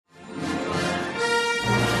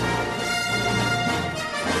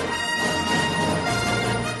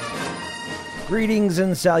Greetings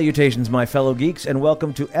and salutations, my fellow geeks, and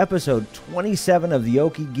welcome to episode 27 of the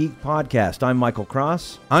Okie Geek Podcast. I'm Michael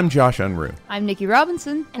Cross. I'm Josh Unruh. I'm Nikki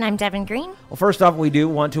Robinson. And I'm Devin Green. Well, first off, we do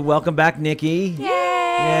want to welcome back Nikki. Yay!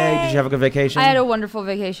 Yay! Did you have a good vacation? I had a wonderful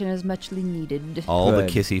vacation, as muchly needed. All Good.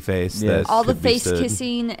 the kissy face. Yes. That All the could be face stood.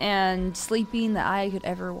 kissing and sleeping that I could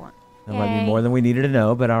ever want. That might be more than we needed to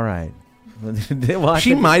know, but all right. Well,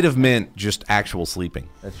 She might have meant just actual sleeping.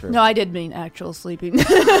 That's true. No, I did mean actual sleeping.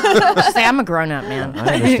 Say I'm a grown-up, man.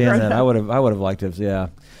 I understand that. I would have liked to.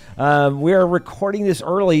 Yeah. We are recording this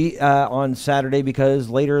early on Saturday because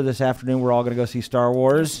later this afternoon we're all going to go see Star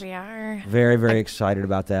Wars. Yes, we are. Very, very excited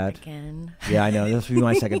about that. Again. Yeah, I know. This will be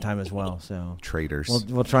my second time as well. So Traitors.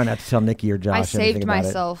 we'll try not to tell Nikki or Josh I anything saved about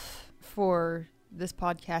myself for this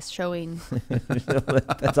podcast showing. it.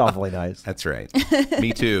 That's awfully nice. That's right.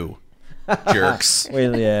 Me too. Jerks.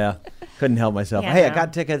 Well, yeah, couldn't help myself. Yeah, Hey, I no.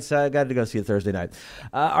 got tickets. Got to go see it Thursday night.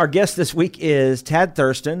 Our guest this week is Tad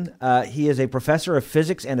Thurston. He is a professor of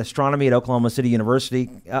physics and astronomy at Oklahoma City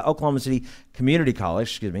Community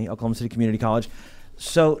College.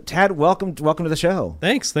 So, Tad, welcome to the show.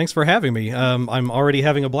 Thanks for having me. I'm already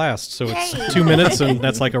having a blast, so Yay. it's 2 minutes, and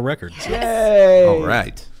that's like a record. So. Yay! All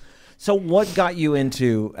right. So, what got you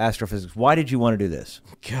into astrophysics? Why did you want to do this?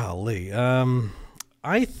 Golly.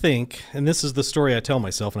 I think, and this is the story I tell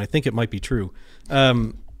myself, and I think it might be true.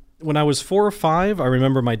 When I was 4 or 5, I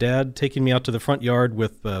remember my dad taking me out to the front yard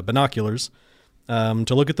with binoculars to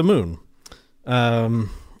look at the moon.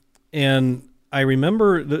 And I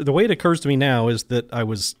remember, the way it occurs to me now is that I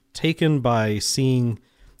was taken by seeing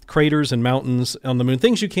craters and mountains on the moon,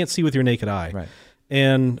 things you can't see with your naked eye. Right.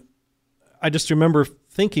 And I just remember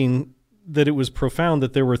thinking that it was profound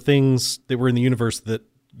that there were things that were in the universe that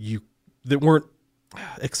weren't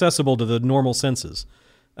accessible to the normal senses,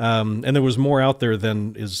 and there was more out there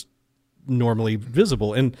than is normally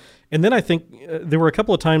visible. And then I think there were a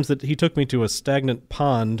couple of times that he took me to a stagnant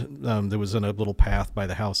pond that was in a little path by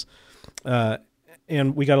the house,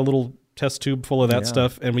 and we got a little test tube full of that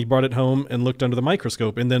stuff, and we brought it home and looked under the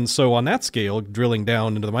microscope. And then so on that scale, drilling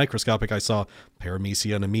down into the microscopic, I saw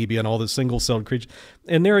paramecia and amoeba and all this single-celled creatures.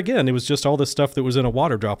 And there again, it was just all this stuff that was in a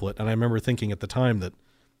water droplet. And I remember thinking at the time that,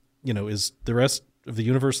 is the rest of the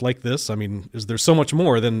universe like this? I mean, is there so much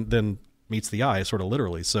more than meets the eye, sort of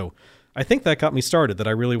literally? So I think that got me started, that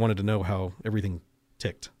I really wanted to know how everything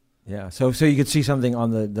ticked. Yeah, so you could see something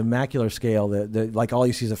on the macular scale that like all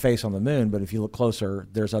you see is a face on the moon, but if you look closer,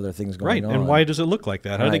 there's other things going on. Right, and why does it look like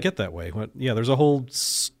that? How did Right. it get that way? There's a whole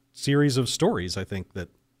series of stories, I think, that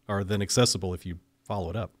are then accessible if you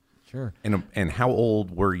follow it up. Sure. And how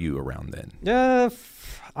old were you around then?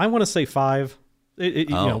 I want to say 5. Plus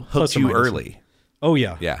Hooked or you minus. early. Oh,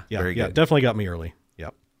 yeah. Yeah, very good. Definitely got me early.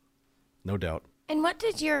 Yep. No doubt. And what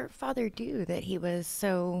did your father do that he was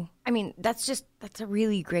so... I mean, that's a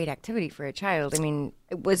really great activity for a child. I mean,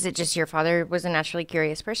 was it just your father was a naturally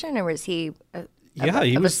curious person, or was he He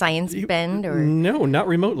a was science bend? Or No, not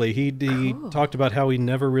remotely. He talked about how he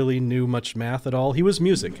never really knew much math at all. He was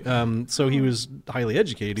music, so he was highly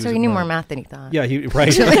educated. so he knew more math than he thought. Yeah,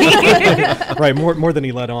 right, right, more than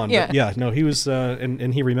he let on. Yeah. But yeah, no, he was,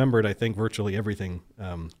 and he remembered, I think, virtually everything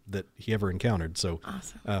that he ever encountered. So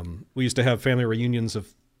Awesome. we used to have family reunions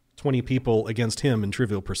of 20 people against him in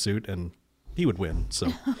Trivial Pursuit, and he would win.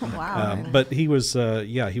 So, Wow. but he was,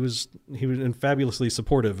 he was fabulously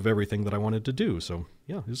supportive of everything that I wanted to do. So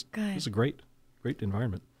yeah, it was a great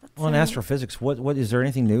environment. Well, in astrophysics, what is there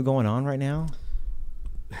anything new going on right now?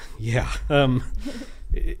 Yeah.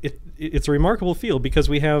 It's a remarkable field because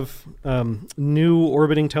we have new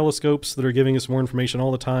orbiting telescopes that are giving us more information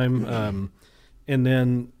all the time. And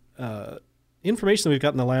then information that we've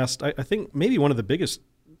gotten in the last, I think maybe one of the biggest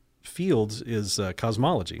fields is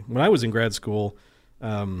cosmology. When I was in grad school,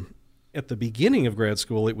 at the beginning of grad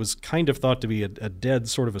school, it was kind of thought to be a dead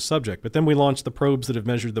sort of a subject. But then we launched the probes that have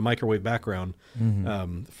measured the microwave background.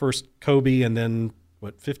 First COBE, and then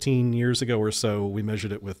 15 years ago or so, we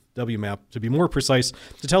measured it with WMAP to be more precise,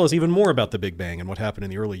 to tell us even more about the Big Bang and what happened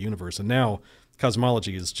in the early universe. And now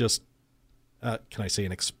cosmology is just, can I say,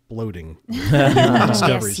 an exploding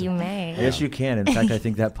discoveries. Yes, you may. Yes, you can. In fact, I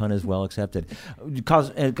think that pun is well accepted.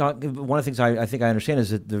 Because one of the things I think I understand is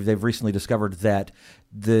that they've recently discovered that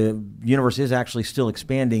the universe is actually still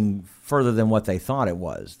expanding further than what they thought it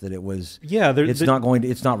was. That it was. Yeah, it's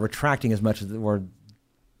not retracting as much as we're.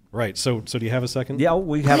 Right. So do you have a second? Yeah,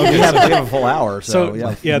 we have a full hour. So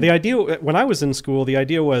yeah. The idea when I was in school, the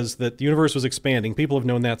idea was that the universe was expanding. People have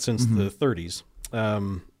known that since the 30s.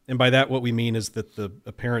 And by that, what we mean is that the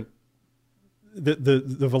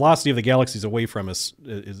velocity of the galaxies away from us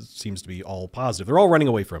seems to be all positive. They're all running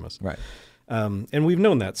away from us. Right. And we've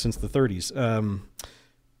known that since the 30s.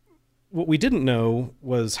 What we didn't know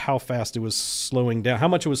was how fast it was slowing down, how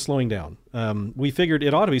much it was slowing down. We figured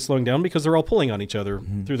it ought to be slowing down because they're all pulling on each other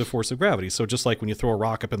through the force of gravity. So just like when you throw a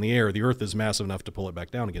rock up in the air, the Earth is massive enough to pull it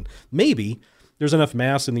back down again. Maybe there's enough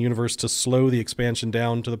mass in the universe to slow the expansion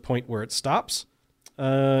down to the point where it stops,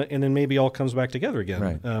 and then maybe all comes back together again.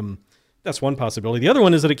 Right. That's one possibility. The other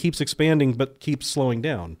one is that it keeps expanding but keeps slowing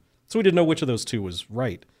down. So we didn't know which of those two was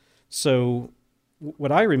right. So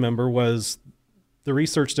what I remember was the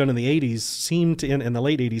research done in the 80s seemed to, in the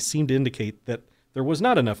late 80s, seemed to indicate that there was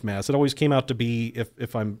not enough mass. It always came out to be,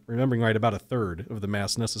 if I'm remembering right, about a third of the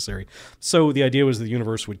mass necessary. So the idea was the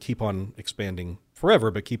universe would keep on expanding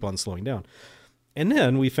forever, but keep on slowing down. And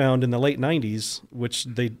then we found in the late 90s, which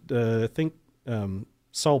they think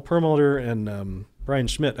Saul Perlmutter and Brian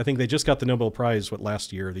Schmidt, I think they just got the Nobel Prize,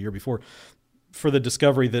 last year or the year before, for the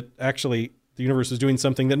discovery that actually the universe was doing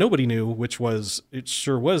something that nobody knew, which was it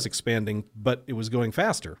sure was expanding, but it was going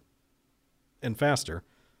faster and faster.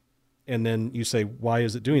 And then you say, why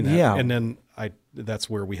is it doing that? Yeah. And then that's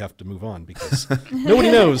where we have to move on because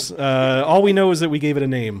nobody knows. All we know is that we gave it a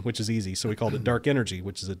name, which is easy. So we called it dark energy,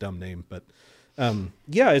 which is a dumb name. But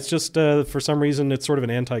yeah, it's just for some reason, it's sort of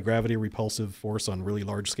an anti-gravity repulsive force on really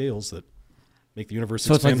large scales that make the universe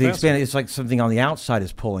So it's like expand faster. it's like something on the outside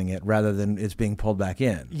is pulling it rather than it's being pulled back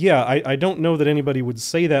in. Yeah, I don't know that anybody would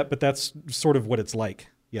say that, but that's sort of what it's like.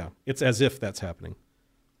 Yeah, it's as if that's happening.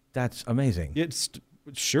 That's amazing. It's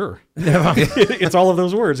sure. It's all of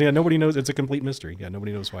those words. Yeah, nobody knows. It's a complete mystery. Yeah,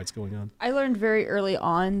 nobody knows why it's going on. I learned very early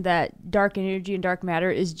on that dark energy and dark matter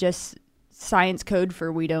is just science code for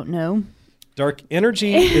we don't know. Dark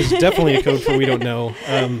energy is definitely a code for we don't know.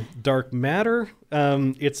 Dark matter,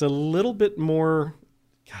 it's a little bit more,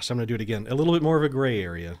 gosh, I'm going to do it again, a little bit more of a gray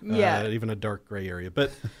area, even a dark gray area.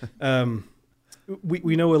 But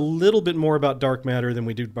we know a little bit more about dark matter than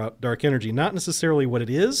we do about dark energy. Not necessarily what it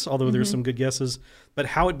is, although there's some good guesses, but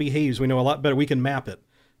how it behaves, we know a lot better. We can map it.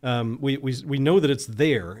 We know that it's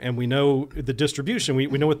there, and we know the distribution. We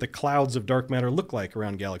know what the clouds of dark matter look like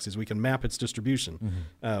around galaxies. We can map its distribution.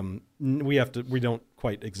 We don't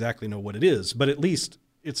quite exactly know what it is, but at least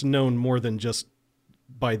it's known more than just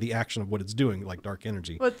by the action of what it's doing, like dark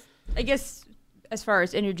energy. Well, I guess as far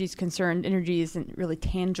as energy is concerned, energy isn't really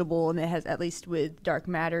tangible, and it has, at least with dark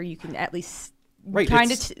matter, you can at least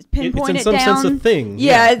kind of pinpoint it's in it some down. sense a thing.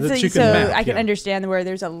 Yeah, that you so can map, I can understand where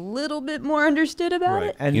there's a little bit more understood about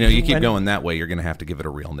it. And you keep going that way, you're going to have to give it a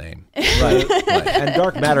real name. Right. And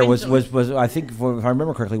dark matter was I think, if I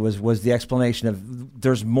remember correctly, was the explanation of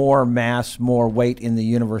there's more mass, more weight in the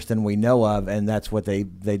universe than we know of, and that's what they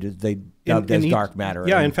dubbed as dark matter.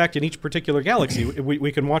 Yeah, in fact, in each particular galaxy,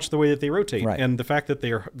 we can watch the way that they rotate, right. And the fact that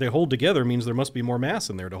they hold together means there must be more mass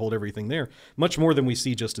in there to hold everything there, much more than we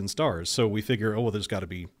see just in stars. So we figure, oh, well, there's got to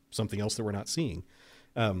be something else that we're not seeing.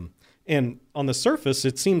 And on the surface,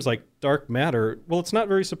 it seems like dark matter, well, it's not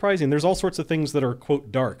very surprising. There's all sorts of things that are,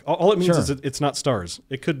 quote, dark. All it means is it's not stars.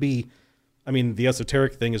 It could be, the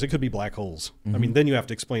esoteric thing is it could be black holes. Mm-hmm. Then you have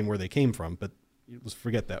to explain where they came from, but let's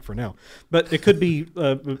forget that for now. But it could be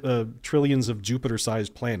trillions of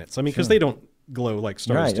Jupiter-sized planets. Because they don't glow like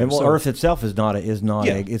stars right. do. And well, so, Earth itself is not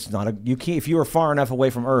you can't, if you were far enough away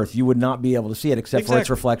from Earth, you would not be able to see it except for its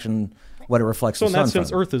reflection, what it reflects the sun So in that sense,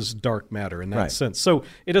 from. Earth is dark matter in that Right. sense. So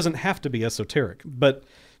it doesn't have to be esoteric, but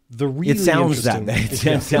the really It sounds that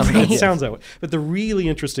interesting- way. It sounds that way. But the really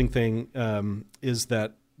interesting thing is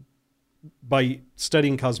that by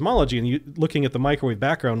studying cosmology and looking at the microwave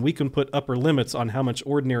background, we can put upper limits on how much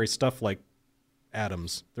ordinary stuff like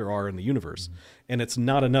atoms there are in the universe. And it's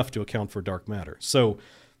not enough to account for dark matter. So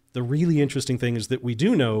the really interesting thing is that we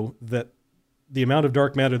do know that the amount of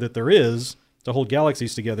dark matter that there is to hold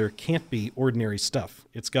galaxies together can't be ordinary stuff.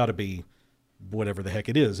 It's got to be whatever the heck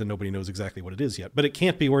it is, and nobody knows exactly what it is yet. But it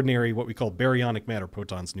can't be ordinary, what we call baryonic matter,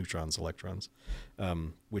 protons, neutrons, electrons,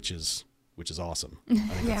 which is awesome. I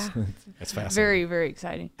think that's fascinating. Very, very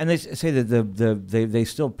exciting. And they say that they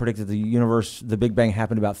still predict that the universe, the Big Bang,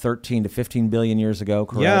 happened about 13 to 15 billion years ago,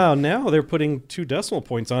 correct? Yeah, now they're putting 2 decimal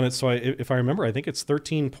points on it. So if I remember, I think it's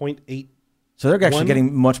 13.8. So they're actually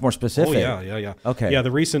getting much more specific. Oh, yeah. Okay. Yeah,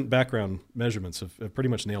 the recent background measurements have pretty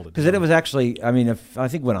much nailed it. Because it was actually, I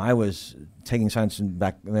think when I was taking science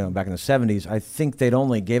back in the 70s, I think they'd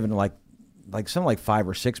only given like something like 5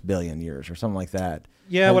 or 6 billion years or something like that.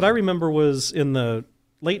 Yeah, what I remember was in the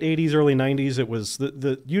late 80s, early 90s, it was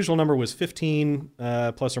the usual number was 15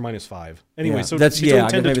 plus or minus 5. Anyway, so that's between 10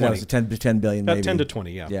 to maybe 20. that was 10 billion. About maybe 10 to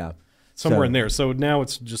 20, yeah. Yeah. Somewhere in there. So now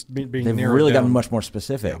it's just being They've narrowed really down. gotten much more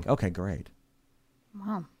specific. Yeah. Okay, great.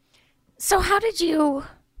 Wow. So how did you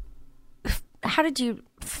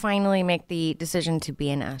finally make the decision to be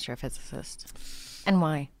an astrophysicist, and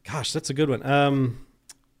why? Gosh, that's a good one.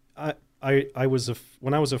 I was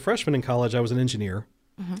when I was a freshman in college, I was an engineer,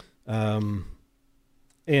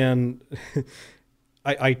 and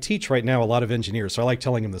I teach right now a lot of engineers, so I like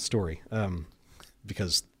telling them the story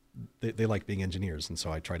because they like being engineers, and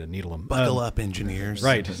so I try to needle them. Buckle up, engineers.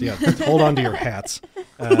 Right? Yeah, hold on to your hats.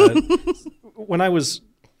 When I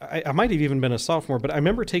might have even been a sophomore, but I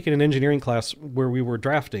remember taking an engineering class where we were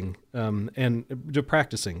drafting and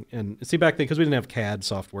practicing. And see, back then, because we didn't have CAD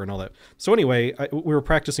software and all that. So anyway, we were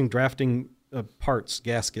practicing drafting parts,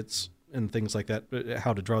 gaskets, and things like that,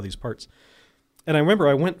 how to draw these parts. And I remember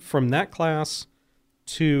I went from that class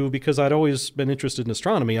to, because I'd always been interested in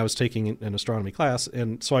astronomy, I was taking an astronomy class.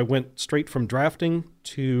 And so I went straight from drafting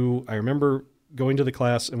to, I remember going to the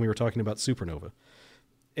class and we were talking about supernova.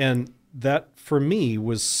 And that, for me,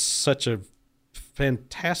 was such a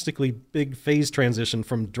fantastically big phase transition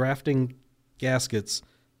from drafting gaskets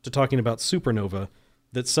to talking about supernova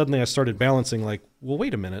that suddenly I started balancing like, well,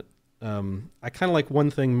 wait a minute. I kind of like one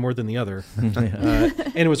thing more than the other.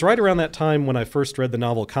 And it was right around that time when I first read the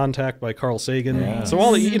novel Contact by Carl Sagan. Yeah. So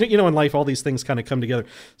all in life, all these things kind of come together.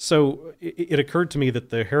 So it occurred to me that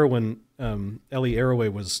the heroine, Ellie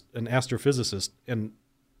Arroway, was an astrophysicist, and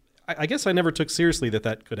I guess I never took seriously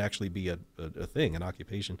that could actually be a thing, an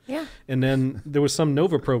occupation. Yeah. And then there was some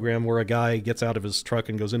NOVA program where a guy gets out of his truck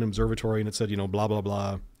and goes in an observatory, and it said, blah, blah,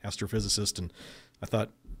 blah, astrophysicist. And I thought,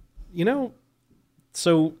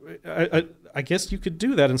 so I guess you could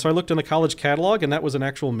do that. And so I looked in the college catalog, and that was an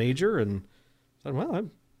actual major. And I thought,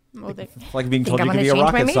 it's like being told you can be a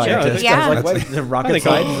rocket scientist. Yeah. I was like, wait, rocket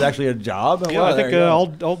science is actually a job? Yeah, I think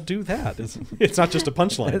I'll do that. It's not just a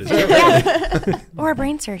punchline. Or a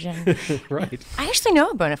brain surgeon. Right. I actually know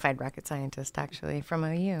a bona fide rocket scientist, actually, from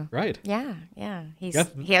OU. Right. Yeah. He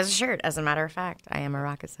has a shirt, as a matter of fact. I am a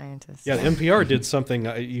rocket scientist. Yeah, NPR did something,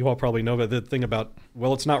 you all probably know, but the thing about,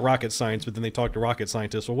 well, it's not rocket science, but then they talk to rocket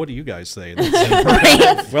scientists. Well, what do you guys say? And say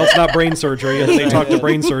well, it's not brain surgery. And then they talk to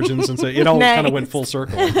brain surgeons and say, it all kind of went full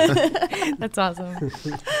circle. That's awesome.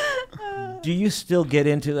 Do you still get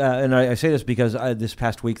into, and I say this because this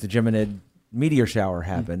past week the Geminid meteor shower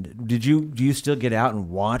happened. Do you still get out and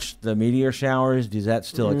watch the meteor showers? Does that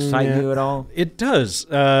still excite you at all? It does.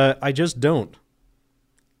 I just don't.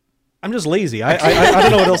 I'm just lazy. I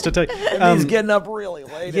don't know what else to tell you. He's getting up really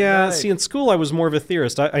late. Yeah, see, in school I was more of a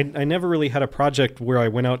theorist. I never really had a project where I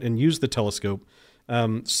went out and used the telescope.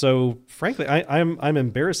 So frankly, I'm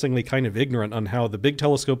embarrassingly kind of ignorant on how the big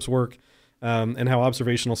telescopes work, and how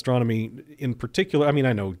observational astronomy in particular, I mean,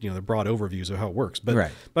 I know, the broad overviews of how it works,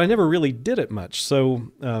 but I never really did it much.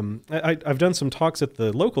 So, I've done some talks at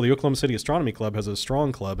the Oklahoma City Astronomy Club has a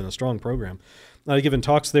strong club and a strong program. I've given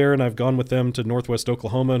talks there, and I've gone with them to Northwest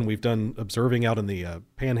Oklahoma, and we've done observing out in the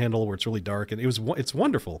Panhandle where it's really dark, and it's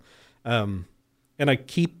wonderful. And I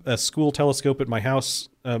keep a school telescope at my house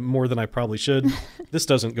more than I probably should. This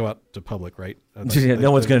doesn't go out to public, right?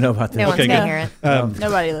 No one's going to know about this. No one's going to hear it.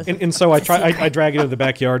 Nobody listens. And so I drag it into the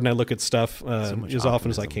backyard and I look at stuff as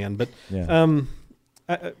often as I can. But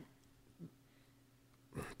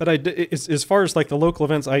as far as like the local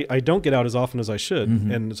events, I don't get out as often as I should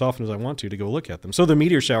and as often as I want to go look at them. So the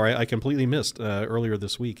meteor shower I completely missed earlier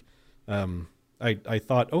this week. I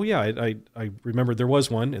thought, oh yeah, I remembered there was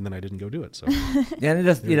one, and then I didn't go do it. So yeah, and it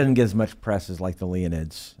doesn't get as much press as like the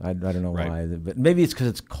Leonids. I don't know why, but maybe it's because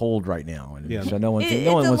it's cold right now, and so no one wants to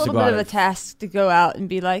go out. It's a little bit of a task to go out and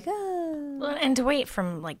be like, Well, and to wait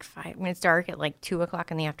from like 5 when it's dark at like 2:00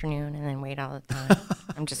 in the afternoon, and then wait all the time.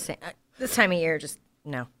 I'm just saying, this time of year, just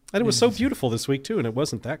no. And it was so beautiful this week too, and it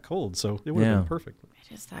wasn't that cold, so it would have been perfect.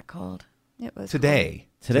 It is that cold. It was today.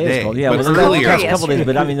 Today is cold. Yeah, but it was earlier, the couple days,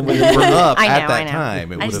 but I mean, when we're up I at know. that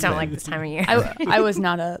time. I just don't like this time of year. I was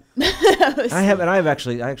not up. I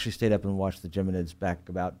actually stayed up and watched the Geminids back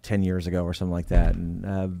about 10 years ago or something like that,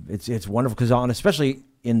 and it's wonderful because especially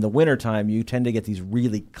in the wintertime, you tend to get these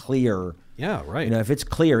really clear. Yeah, right. If it's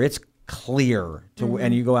clear, it's clear,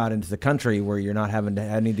 and you go out into the country where you're not having to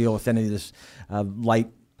any deal with any of this light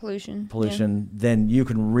pollution, then you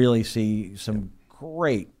can really see some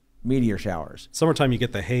great meteor showers. Summertime, you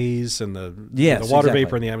get the haze and the water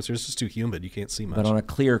vapor in the atmosphere. It's just too humid. You can't see much. But on a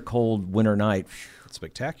clear, cold winter night, it's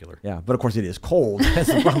spectacular. Yeah, but of course it is cold.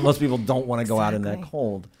 That's the problem. Most people don't want to go out in that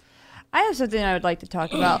cold. I have something I would like to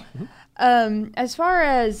talk about. As far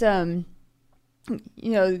as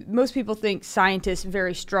most people think scientists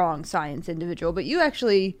very strong science individual, but you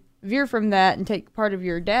actually veer from that and take part of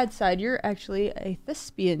your dad's side. You're actually a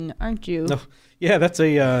thespian, aren't you? No. Yeah, that's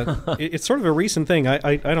it's sort of a recent thing.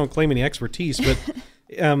 I don't claim any expertise, but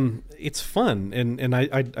it's fun. And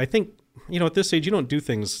I think at this age, you don't do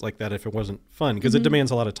things like that if it wasn't fun, because it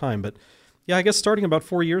demands a lot of time. But yeah, I guess starting about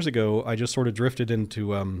 4 years ago, I just sort of drifted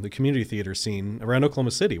into the community theater scene around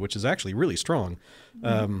Oklahoma City, which is actually really strong,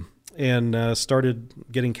 and started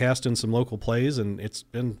getting cast in some local plays, and it's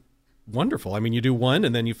been wonderful. I mean, you do one,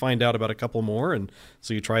 and then you find out about a couple more, and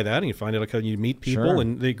so you try that, and you find out you meet people, Sure.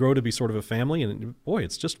 and they grow to be sort of a family, and boy,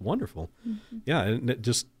 it's just wonderful. Yeah, and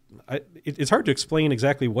it's hard to explain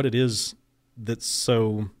exactly what it is that's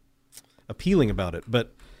so appealing about it,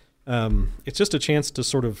 but it's just a chance to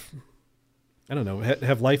sort of, I don't know,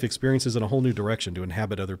 have life experiences in a whole new direction, to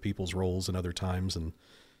inhabit other people's roles in other times and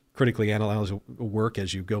critically analyze work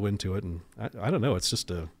as you go into it. And I don't know,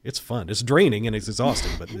 it's fun. It's draining and it's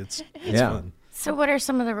exhausting, but it's fun. So what are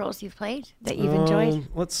some of the roles you've played that you've enjoyed?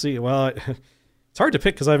 Let's see. Well, it's hard to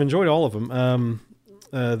pick because I've enjoyed all of them.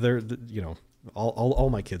 All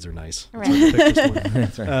my kids are nice. Right. It's hard to pick just one.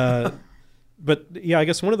 That's right. But yeah, I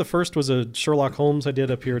guess one of the first was a Sherlock Holmes I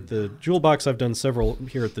did up here at the Jewel Box. I've done several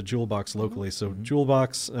here at the Jewel Box locally. So Jewel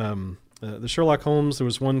Box, the Sherlock Holmes, there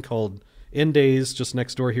was one called End Days just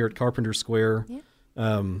next door here at Carpenter Square.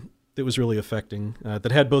 Yeah. That was really affecting,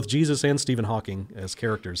 that had both Jesus and Stephen Hawking as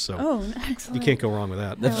characters. So excellent. you can't go wrong with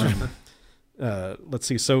that. Let's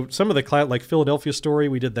see. So some of the like Philadelphia Story,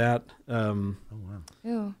 we did that. Ooh.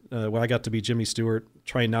 When I got to be Jimmy Stewart,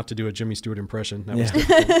 trying not to do a Jimmy Stewart impression. That was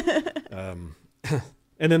difficult.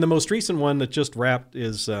 And then the most recent one that just wrapped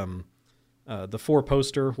is the Four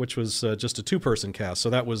Poster, which was just a 2-person cast. So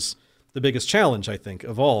that was the biggest challenge, I think,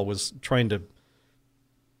 of all, was trying to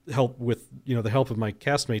help with the help of my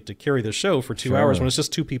castmate to carry the show for 2 Sure. hours when it's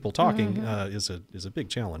just 2 people talking is a big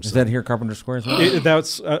challenge. Is So that here, Carpenter Square as well?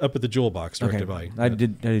 that's up at the Jewel Box, directed by I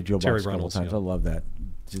did Jewel Terry Box a couple Reynolds, times. yeah. I love that.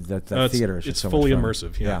 That it's- theater is just it's so fully much fun.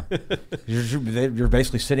 immersive, yeah. You're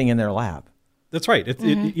basically sitting in their lap. That's right.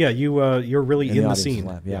 You're really in the audience's scene.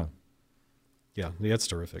 lap. Yeah. Yeah, that's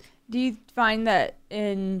terrific. Do you find that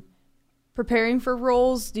in preparing for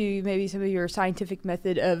roles, do maybe some of your scientific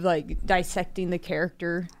method of like dissecting the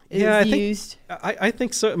character is used? I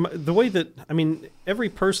think so. The way that, every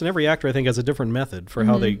person, every actor, I think, has a different method for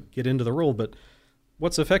how they get into the role. But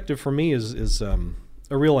what's effective for me is a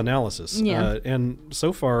real analysis. Yeah. And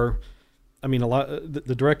so far, a lot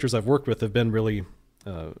the directors I've worked with have been really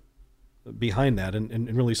behind that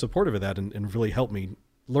and really supportive of that and really helped me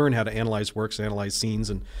learn how to analyze works, analyze scenes,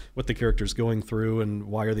 and what the character's going through and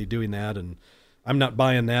why are they doing that, and I'm not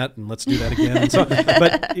buying that, and let's do that again. And so,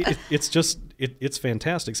 but it's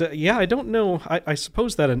fantastic. So yeah, I don't know. I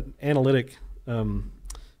suppose that an analytic kind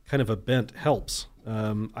of a bent helps.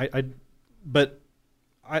 But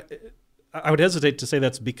I would hesitate to say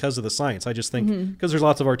that's because of the science. I just think because there's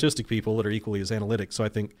lots of artistic people that are equally as analytic. So I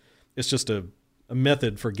think it's just a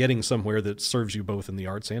method for getting somewhere that serves you both in the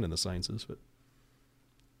arts and in the sciences. But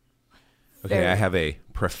Okay, I have a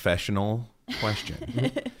professional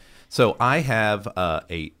question. So I have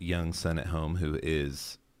a young son at home who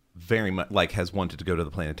is very much has wanted to go to the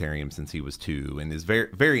planetarium since he was 2 and is very,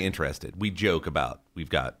 very interested. We joke about we've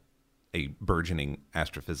got a burgeoning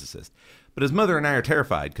astrophysicist, but his mother and I are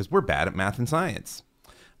terrified because we're bad at math and science.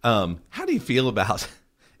 How do you feel about,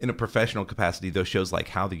 in a professional capacity, those shows like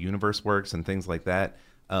How the Universe Works and things like that?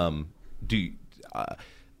 Let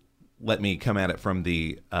me come at it from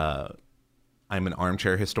the I'm an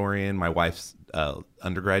armchair historian. My wife's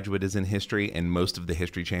undergraduate is in history, and most of the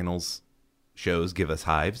History Channel's shows give us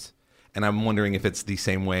hives. And I'm wondering if it's the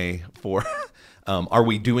same way for, are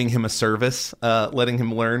we doing him a service, letting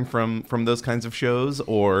him learn from those kinds of shows,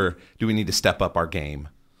 or do we need to step up our game?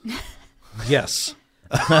 yes.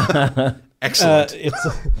 Excellent.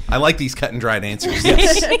 I like these cut and dried answers.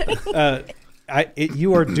 Yes.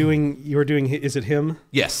 You are doing. Is it him?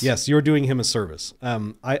 Yes. Yes. You're doing him a service.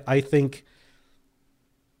 I think.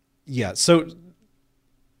 Yeah. So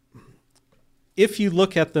if you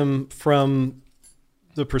look at them from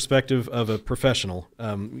the perspective of a professional,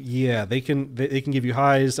 they can give you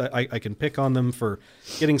highs. I can pick on them for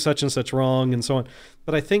getting such and such wrong and so on.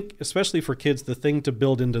 But I think, especially for kids, the thing to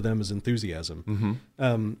build into them is enthusiasm.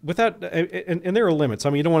 Mm-hmm. Without, and there are limits.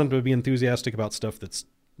 You don't want them to be enthusiastic about stuff that's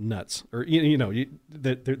nuts, or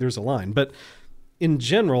there's a line. But in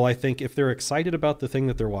general, I think if they're excited about the thing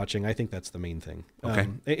that they're watching, I think that's the main thing. Okay.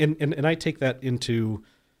 And I take that into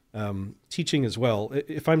teaching as well.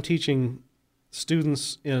 If I'm teaching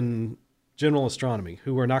students in general astronomy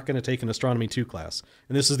who are not going to take an Astronomy 2 class,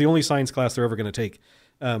 and this is the only science class they're ever going to take,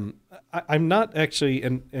 I'm not actually,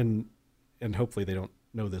 and hopefully they don't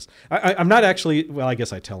know this, I'm not actually, well, I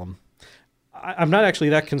guess I tell them, I'm not actually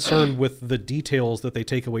that concerned with the details that they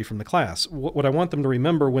take away from the class. What I want them to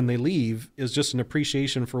remember when they leave is just an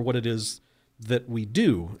appreciation for what it is that we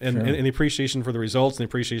do, and, Sure. and the appreciation for the results and the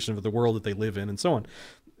appreciation for the world that they live in and so on.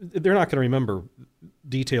 They're not going to remember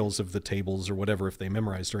details of the tables or whatever if they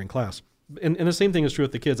memorize during class. And the same thing is true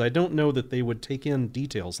with the kids. I don't know that they would take in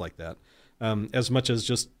details like that as much as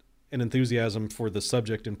just an enthusiasm for the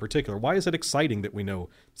subject in particular. Why is it exciting that we know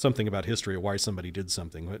something about history or why somebody did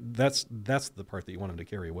something? That's the part that you want them to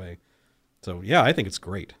carry away. So, yeah, I think it's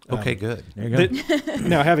great. Okay, good. There you go.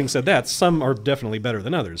 Now, having said that, some are definitely better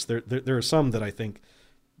than others. There are some that I think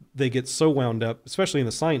they get so wound up, especially in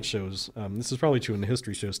the science shows. This is probably true in the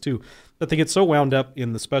history shows too, that they get so wound up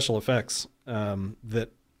in the special effects that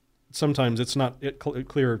sometimes it's not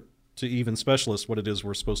clear to even specialists what it is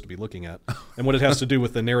we're supposed to be looking at and what it has to do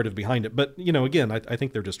with the narrative behind it. But, again, I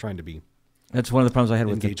think they're just trying to be That's one of the problems I had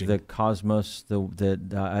with engaging. the Cosmos. I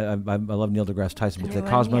love Neil deGrasse Tyson, but the Everyone,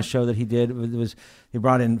 Cosmos yeah. show that he did was he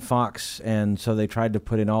brought in Fox, and so they tried to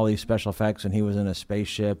put in all these special effects, and he was in a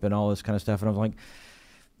spaceship and all this kind of stuff, and I was like,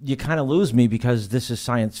 you kind of lose me because this is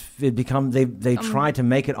science. They try to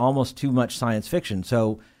make it almost too much science fiction.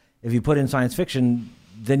 So if you put in science fiction,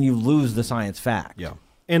 then you lose the science fact. Yeah.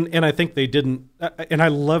 And I think they didn't, and I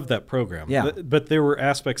love that program. Yeah. But there were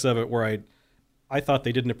aspects of it where I thought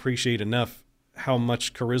they didn't appreciate enough how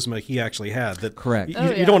much charisma he actually had. That Correct. You, Oh,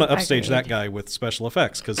 you yeah. don't want to upstage Agreed. that guy with special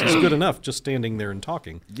effects because he's good enough just standing there and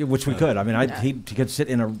talking. Yeah, which we could. I mean, he could sit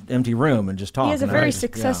in an empty room and just talk. He has a and very yeah.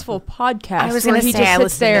 successful podcast I was where gonna he say, just I sits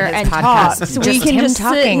listened to there his and podcast. talks. Just We can him just sit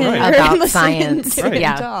talking here about and listen science. to him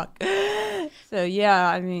Right. talk. So yeah,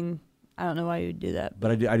 I mean, I don't know why you would do that.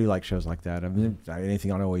 But I do like shows like that. I mean,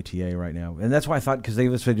 anything on OATA right now, and that's why I thought because they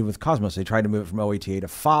was did with Cosmos, they tried to move it from OATA to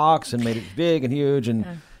Fox and made it big and huge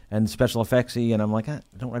and special effectsy, and I'm like, I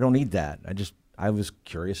don't need that. I was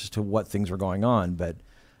curious as to what things were going on, but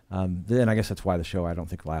then I guess that's why the show I don't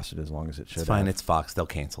think lasted as long as it should. It's fine. have. It's Fox. They'll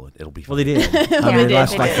cancel it. It'll be fine. Well, they did. I Yeah, mean, they it did.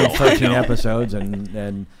 lasted They like did. 13 episodes,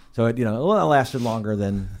 and so it it lasted longer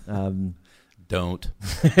than. Don't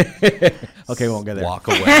Okay, won't go there. walk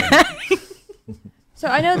away. So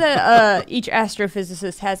I know that each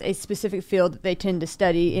astrophysicist has a specific field that they tend to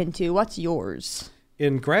study into. What's yours?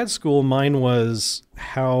 In grad school, mine was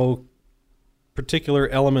how particular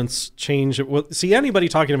elements change. Well, see, anybody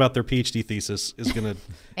talking about their PhD thesis is gonna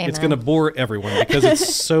it's Amen. gonna bore everyone because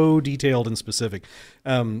it's so detailed and specific.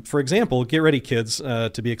 For example, get ready, kids,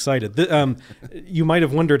 to be excited. You might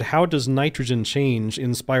have wondered, how does nitrogen change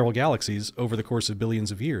in spiral galaxies over the course of billions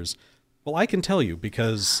of years? Well, I can tell you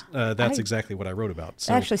because that's exactly what I wrote about. That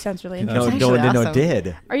So actually sounds really No, interesting. no one didn't know it awesome.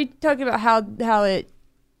 did. Are you talking about how it?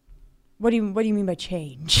 What do you mean by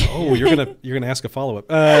change? oh, you're gonna ask a follow up.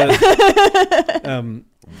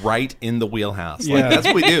 Right in the wheelhouse. Yeah. Like, that's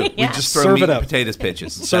what we do. We Yeah. just throw Serve meat it and up. potatoes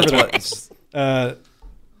pitches. Serve That's it up. what.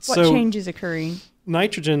 What So change is occurring?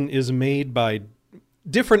 nitrogen is made by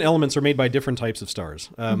different elements are made by different types of stars.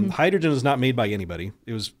 Hydrogen is not made by anybody.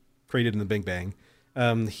 It was created in the Big Bang.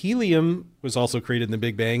 Helium was also created in the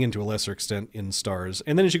Big Bang and to a lesser extent in stars.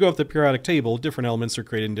 And then as you go up the periodic table, different elements are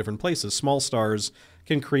created in different places. Small stars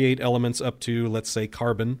can create elements up to, let's say,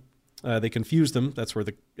 carbon. They can fuse them. That's where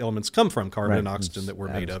the elements come from, carbon Right. and oxygen that we're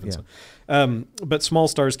made of. Atoms, And so, but small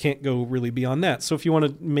stars can't go really beyond that. So if you want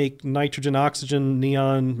to make nitrogen, oxygen,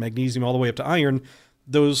 neon, magnesium, all the way up to iron,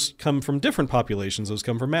 those come from different populations. Those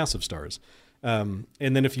come from massive stars. And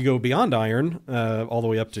then if you go beyond iron, all the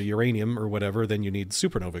way up to uranium or whatever, then you need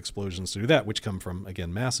supernova explosions to do that, which come from,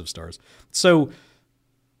 again, massive stars. So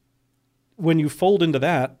when you fold into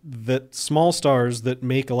that small stars that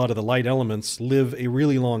make a lot of the light elements live a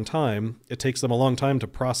really long time, it takes them a long time to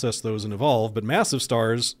process those and evolve. But massive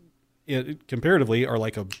stars, comparatively, are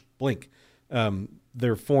like a blink.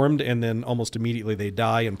 They're formed and then almost immediately they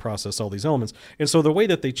die and process all these elements. And so the way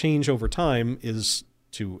that they change over time is,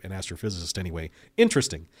 to an astrophysicist anyway,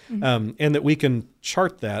 interesting. And that we can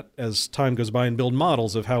chart that as time goes by and build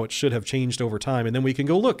models of how it should have changed over time. And then we can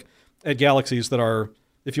go look at galaxies that are,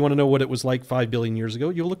 if you want to know what it was like 5 billion years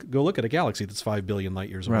ago, go look at a galaxy that's 5 billion light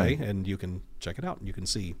years away, Right. and you can check it out and you can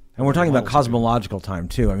see. And we're talking about models are doing. cosmological time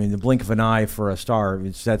too. I mean, the blink of an eye for a star,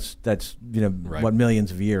 that's Right. what,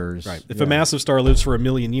 millions of years. Right. If Yeah. a massive star lives for 1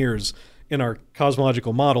 million years, in our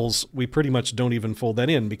cosmological models, we pretty much don't even fold that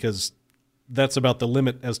in because that's about the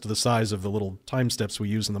limit as to the size of the little time steps we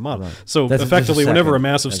use in the model. Right. So That's just a effectively, whenever a second.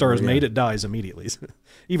 massive star is Yeah. made, it dies immediately,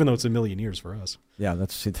 even though it's 1 million years for us. Yeah,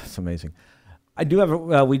 that's amazing. I do have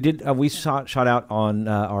we shot out on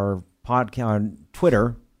our podcast on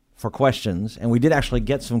Twitter for questions, and we did actually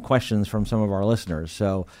get some questions from some of our listeners.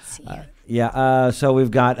 So so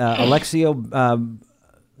we've got Alexi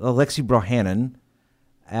Brohanen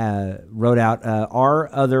wrote out: are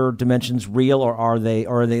other dimensions real, or are they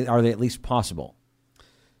at least possible?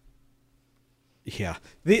 Yeah.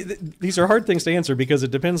 These are hard things to answer because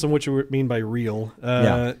it depends on what you mean by real.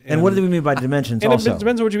 And what do we mean by dimensions also? It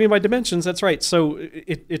depends on what you mean by dimensions. That's right. So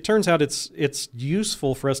it turns out it's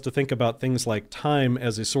useful for us to think about things like time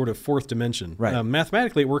as a sort of fourth dimension. Right.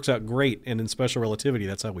 Mathematically, it works out great. And in special relativity,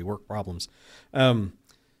 that's how we work problems.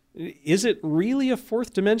 Is it really a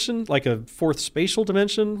fourth dimension, like a fourth spatial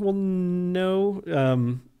dimension? Well, no.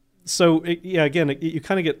 Again, you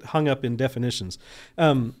kind of get hung up in definitions.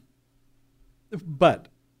 But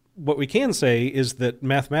what we can say is that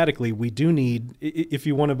mathematically we do need, if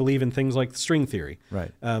you want to believe in things like string theory,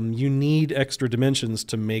 right. You need extra dimensions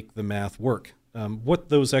to make the math work. What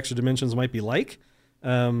those extra dimensions might be like,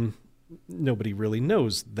 nobody really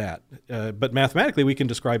knows that. But mathematically we can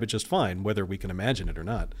describe it just fine, whether we can imagine it or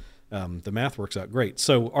not. The math works out great.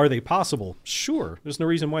 So are they possible? Sure. There's no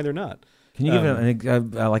reason why they're not. Can you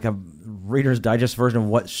give like a Reader's Digest version of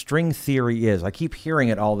what string theory is? I keep hearing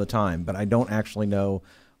it all the time, but I don't actually know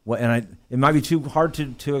what. And it might be too hard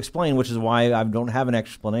to explain, which is why I don't have an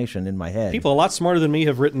explanation in my head. People a lot smarter than me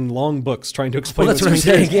have written long books trying to explain. Well, that's what I'm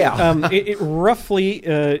saying. Yeah. Roughly,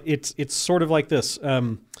 it's sort of like this.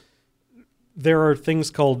 There are things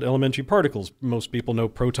called elementary particles. Most people know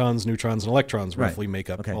protons, neutrons, and electrons roughly make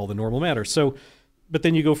up all the normal matter. So. But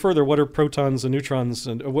then you go further. What are protons and neutrons,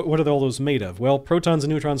 and what are all those made of? Well, protons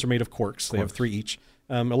and neutrons are made of quarks. They have 3 each.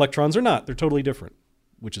 Electrons are not. They're totally different,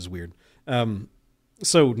 which is weird.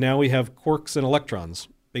 So now we have quarks and electrons,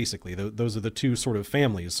 basically. Those are the two sort of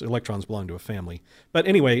families. Electrons belong to a family. But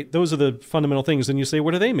anyway, those are the fundamental things. And you say,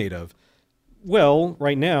 what are they made of? Well,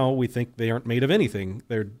 right now, we think they aren't made of anything.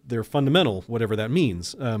 They're fundamental, whatever that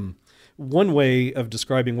means. One way of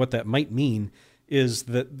describing what that might mean is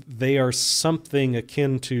that they are something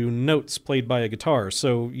akin to notes played by a guitar.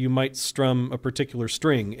 So you might strum a particular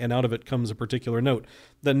string, and out of it comes a particular note.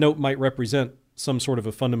 That note might represent some sort of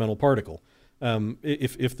a fundamental particle.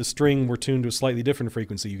 If the string were tuned to a slightly different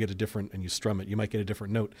frequency, you get a different, and you strum it, you might get a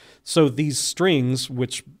different note. So these strings,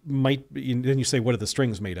 which might be, then you say, what are the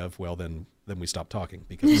strings made of? Well, then we stop talking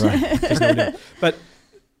because there's no note. But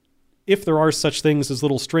if there are such things as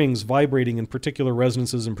little strings vibrating in particular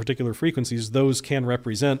resonances and particular frequencies, those can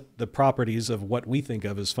represent the properties of what we think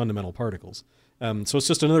of as fundamental particles. So it's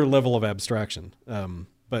just another level of abstraction.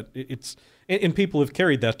 But and people have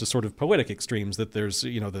carried that to sort of poetic extremes, that there's,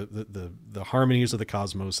 the harmonies of the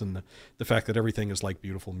cosmos and the fact that everything is like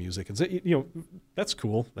beautiful music. And so, that's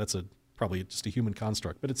cool. That's probably just a human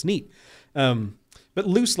construct, but it's neat. But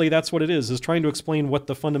loosely, that's what it is trying to explain what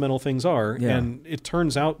the fundamental things are. Yeah. And it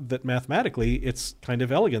turns out that mathematically, it's kind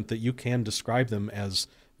of elegant that you can describe them as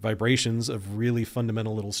vibrations of really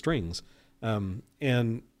fundamental little strings.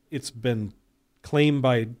 And it's been claimed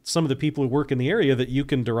by some of the people who work in the area that you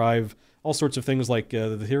can derive all sorts of things like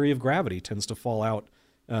the theory of gravity tends to fall out,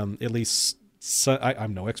 at least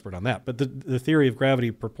I'm no expert on that, but the theory of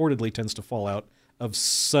gravity purportedly tends to fall out of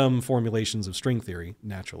some formulations of string theory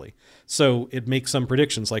naturally. So it makes some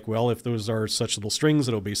predictions like, well, if those are such little strings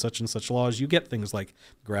that obey such and such laws, you get things like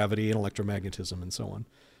gravity and electromagnetism and so on.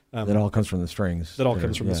 That all comes from the strings. That all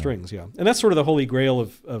comes from the strings, yeah. And that's sort of the holy grail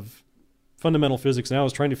of fundamental physics now,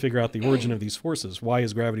 is trying to figure out the origin of these forces. Why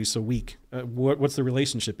is gravity so weak? What's the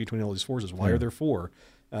relationship between all these forces? Why are there 4?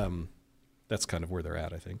 That's kind of where they're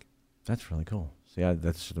at, I think. That's really cool. So yeah,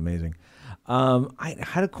 that's just amazing. I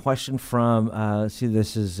had a question from,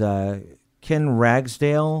 this is Ken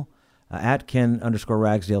Ragsdale, at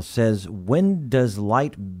Ken_Ragsdale says, when does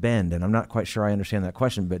light bend? And I'm not quite sure I understand that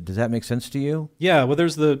question, but does that make sense to you? Yeah, well,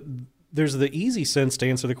 there's the easy sense to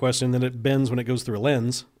answer the question that it bends when it goes through a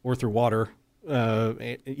lens or through water,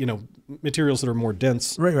 materials that are more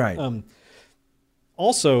dense. Right.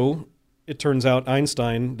 Also, it turns out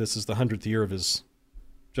Einstein, this is the 100th year of his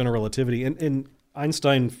general relativity, and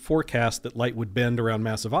Einstein forecast that light would bend around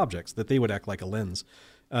massive objects, that they would act like a lens.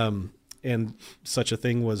 And such a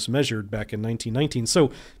thing was measured back in 1919.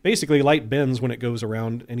 So basically, light bends when it goes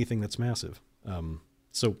around anything that's massive.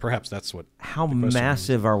 So perhaps that's what. How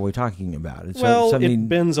massive are we talking about? It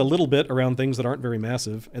bends a little bit around things that aren't very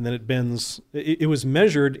massive, and then it bends. It was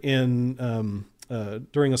measured in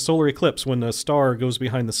during a solar eclipse when a star goes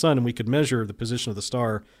behind the sun, and we could measure the position of the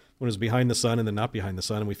star when it was behind the sun and then not behind the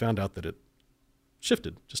sun, and we found out that it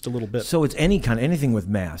shifted just a little bit. So it's anything with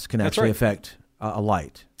mass can actually affect a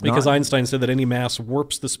light. Because Einstein said that any mass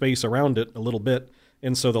warps the space around it a little bit,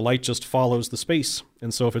 and so the light just follows the space.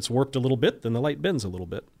 And so if it's warped a little bit, then the light bends a little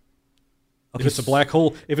bit. Okay. If it's a black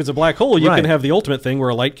hole, you can have the ultimate thing where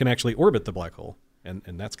a light can actually orbit the black hole, and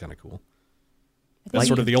that's kind of cool. That's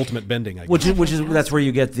sort of the ultimate bending, I guess. Which is that's where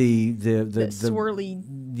you get the swirly.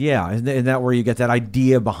 Yeah, isn't that where you get that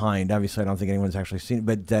idea behind? Obviously, I don't think anyone's actually seen it,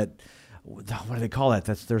 but that what do they call that?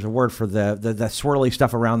 There's a word for the swirly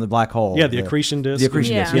stuff around the black hole. Yeah, the accretion disk. The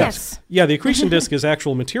accretion Yeah. disk, yes. Yeah, the accretion disk is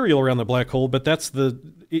actual material around the black hole, but that's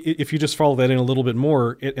if you just follow that in a little bit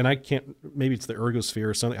more, and I can't, maybe it's the ergosphere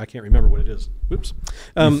or something, I can't remember what it is. Whoops.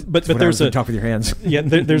 But there's talk with your hands. yeah,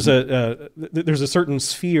 there's a certain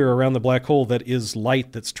sphere around the black hole that is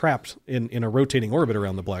light that's trapped in a rotating orbit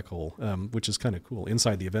around the black hole, which is kind of cool,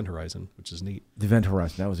 inside the event horizon, which is neat. The event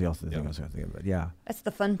horizon, that was the other thing I was thinking about. Yeah. That's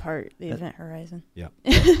the fun part, the event horizon. Yeah,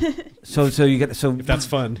 So you get if that's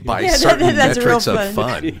fun. By Yeah, certain that's real metrics of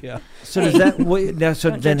fun. fun. Yeah. So does that now?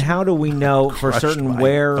 So then, how do we know for Crushed certain by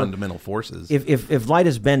where fundamental forces. if light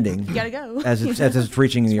is bending, You gotta go. as it's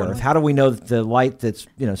reaching the Earth? How do we know that the light that's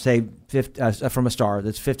say from a star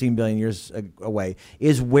that's 15 billion years away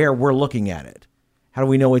is where we're looking at it? How do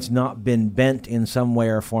we know it's not been bent in some way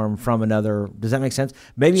or form from another? Does that make sense?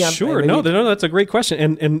 Maybe I'm Sure. No, that's a great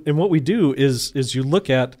question. And what we do is you look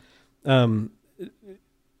at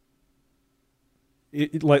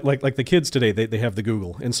like the kids today, they have the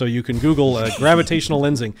Google, and so you can Google gravitational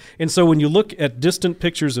lensing. And so when you look at distant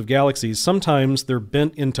pictures of galaxies, sometimes they're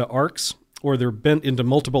bent into arcs or they're bent into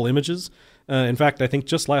multiple images. In fact, I think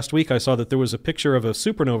just last week I saw that there was a picture of a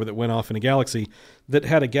supernova that went off in a galaxy that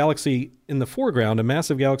had a galaxy in the foreground, a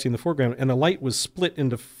massive galaxy in the foreground, and the light was split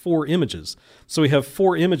into 4 images. So we have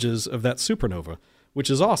 4 images of that supernova, which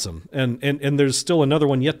is awesome. And there's still another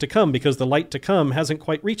one yet to come because the light to come hasn't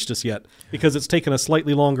quite reached us yet because it's taken a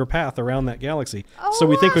slightly longer path around that galaxy. So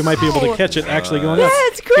we think we might be able to catch it actually going up.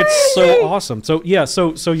 That's crazy. It's so awesome. So yeah,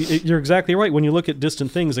 so you're exactly right. When you look at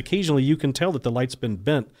distant things, occasionally you can tell that the light's been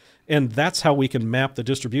bent. And that's how we can map the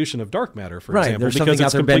distribution of dark matter, for example. There's because something out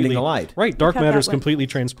it's there bending the light. Right, dark Cut matter that is way. completely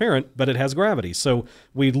transparent, but it has gravity. So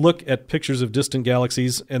we look at pictures of distant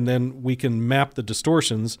galaxies, and then we can map the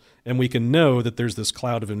distortions, and we can know that there's this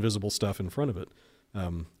cloud of invisible stuff in front of it.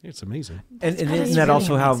 It's amazing. And isn't really that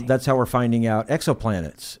also amazing. that's how we're finding out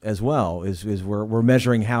exoplanets as well? Is we're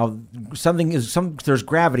measuring how there's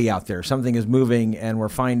gravity out there, something is moving, and we're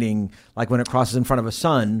finding like when it crosses in front of a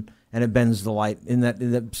sun and it bends the light in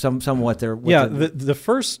that somewhat there. Yeah, the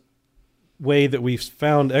first way that we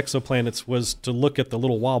found exoplanets was to look at the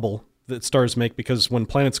little wobble that stars make, because when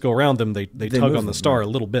planets go around them, they tug move on the them, star right. a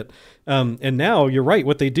little bit. And now, you're right,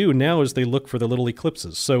 what they do now is they look for the little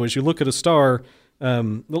eclipses. So as you look at a star,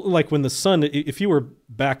 like when the sun, if you were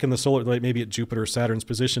back in the solar, like maybe at Jupiter or Saturn's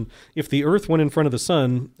position, if the Earth went in front of the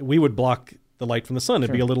sun, we would block the light from the sun.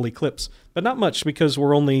 It'd be a little eclipse, but not much because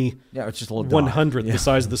we're only it's just a little dot. 1/100th the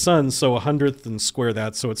size of the sun, so 100th and square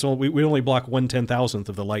that, so it's only, we only block 1/10,000th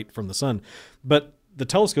of the light from the sun. But the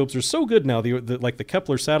telescopes are so good now, like the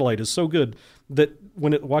Kepler satellite is so good that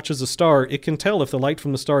when it watches a star, it can tell if the light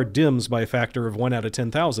from the star dims by a factor of 1 out of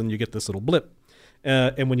 10,000, you get this little blip.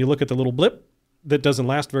 And when you look at the little blip, that doesn't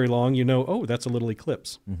last very long, you know, oh, that's a little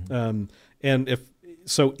eclipse. Mm-hmm. And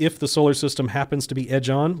if the solar system happens to be edge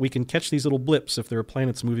on, we can catch these little blips if there are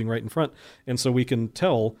planets moving right in front. And so we can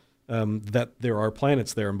tell that there are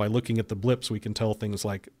planets there. And by looking at the blips, we can tell things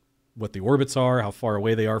like what the orbits are, how far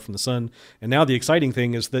away they are from the sun. And now the exciting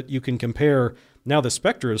thing is that you can compare, now the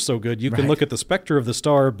spectra is so good, you can look at the spectra of the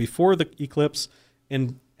star before the eclipse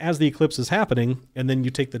and as the eclipse is happening, and then you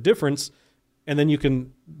take the difference, and then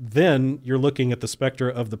you're looking at the spectra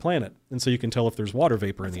of the planet. And so you can tell if there's water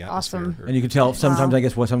vapor in the atmosphere. awesome. And you can tell sometimes, I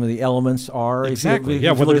guess, what some of the elements are. Exactly. If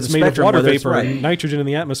Yeah, you whether look at it's the made of spectrum, water whether it's vapor, right. and nitrogen in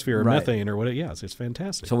the atmosphere, or Right. methane, or whatever. Yeah, it's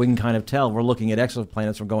fantastic. So we can kind of tell. We're looking at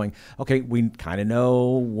exoplanets. We're going, okay, we kind of know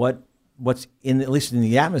what's in, at least in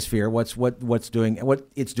the atmosphere, what it's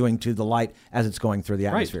doing to the light as it's going through the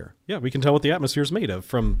atmosphere. Yeah, we can tell what the atmosphere is made of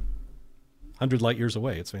from 100 light years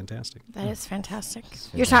away. It's fantastic. That is fantastic.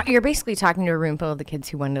 You're basically talking to a room full of the kids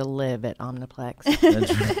who wanted to live at Omniplex, That's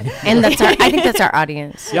right. and I think that's our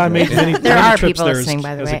audience. Yeah, I made many, There many are trips people there listening,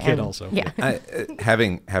 by the as way. a kid and- also. Yeah.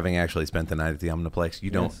 Having actually spent the night at the Omniplex,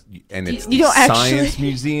 you don't, and it's You the don't actually- Science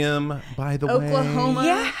Museum, by the way. Oklahoma.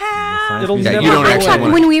 Yeah. It'll Yeah, never you don't go actually away.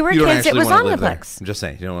 wanna, When we were you don't kids, it actually was wanna live there. Omniplex. I'm just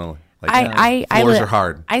saying, you don't want to. Like, I floors are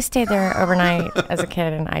hard. I stayed there overnight as a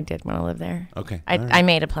kid, and I did want to live there. Okay. I, all right. I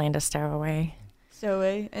made a plan to stow away. So,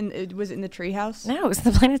 and was it in the treehouse? No, it was the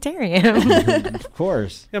planetarium. Of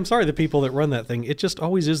course. Yeah, I'm sorry, the people that run that thing, it just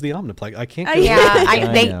always is the Omniplex. I can't. Yeah,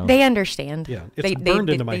 yeah, know. they understand. Yeah, it's burned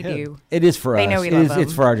into my head. do. It is for They us. know we It love is- It's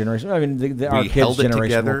them. for our generation. I mean, our We kids' held it generation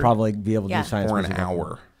together will probably be able to Yeah. do science For an museum.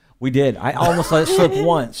 hour. We did. I almost let it slip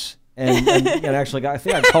once, and actually I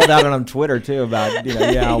think I called out on Twitter too about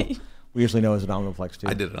we usually know as an Omniplex too.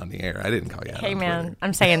 I did it on the air. I didn't call you out. Hey, on man, Twitter.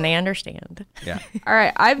 I'm saying they understand. Yeah. All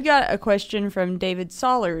right, I've got a question from David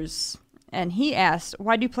Sollers. And he asked,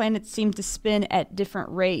 why do planets seem to spin at different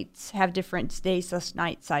rates, have different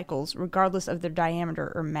day/night cycles, regardless of their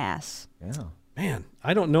diameter or mass? Yeah. Man,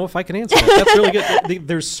 I don't know if I can answer that. That's really good.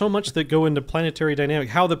 There's so much that go into planetary dynamic,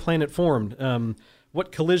 how the planet formed,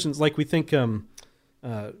 what collisions, like we think,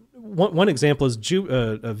 one example is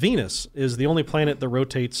Venus is the only planet that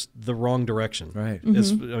rotates the wrong direction. Right.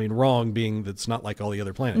 Wrong being that's not like all the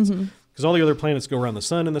other planets. Because all the other planets go around the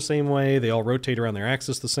sun in the same way. They all rotate around their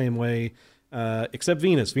axis the same way, except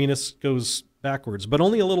Venus. Venus goes backwards, but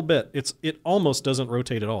only a little bit. It almost doesn't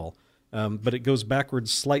rotate at all, but it goes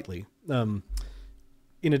backwards slightly.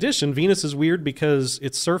 In addition, Venus is weird because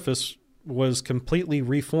its surface was completely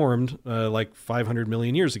reformed like 500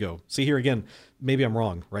 million years ago. See here again, maybe I'm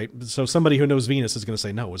wrong, right? So somebody who knows Venus is going to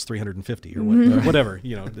say, no, it was 350 or whatever,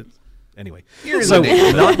 Anyway, so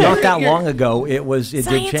not that long ago, it did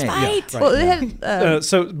change. Fight. Yeah, right. Well, it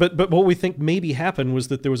had, but what we think maybe happened was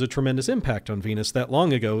that there was a tremendous impact on Venus that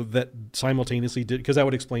long ago that simultaneously did, because that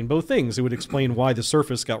would explain both things. It would explain why the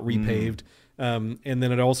surface got repaved, and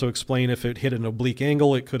then it also explain if it hit an oblique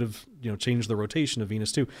angle, it could have changed the rotation of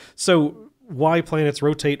Venus too. So why planets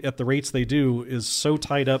rotate at the rates they do is so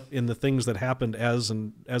tied up in the things that happened as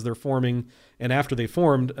they're forming and after they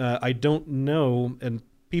formed. I don't know, and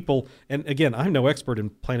people, and again, I'm no expert in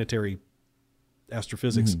planetary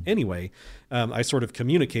astrophysics anyway. I sort of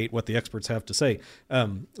communicate what the experts have to say.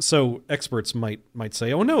 So experts might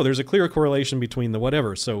say, oh no, there's a clear correlation between the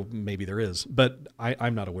whatever. So maybe there is, but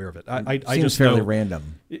I'm not aware of it. I just fairly know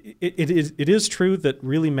random. It is true that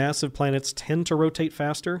really massive planets tend to rotate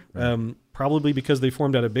faster, probably because they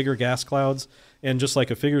formed out of bigger gas clouds. And just like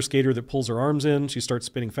a figure skater that pulls her arms in, she starts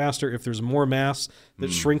spinning faster. If there's more mass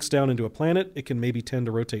that shrinks down into a planet, it can maybe tend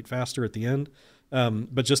to rotate faster at the end.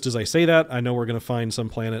 But just as I say that, I know we're going to find some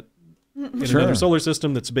planet in another solar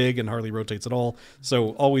system that's big and hardly rotates at all. So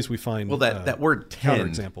always we find that word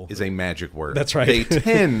 "tend" counterexample is a magic word. That's right. They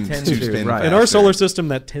tend to spin right. faster. In our solar system,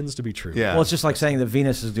 that tends to be true. Yeah. Well, it's just like saying that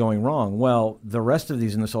Venus is going wrong. Well, the rest of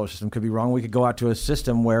these in the solar system could be wrong. We could go out to a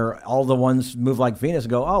system where all the ones move like Venus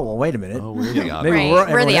and go, oh, well, wait a minute. Oh, we're the odd Maybe Right. We're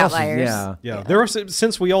the everyone else is- outliers. Yeah. There are,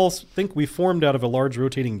 since we all think we formed out of a large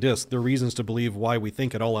rotating disk, there are reasons to believe why we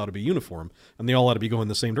think it all ought to be uniform, and they all ought to be going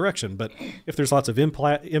the same direction. But if there's lots of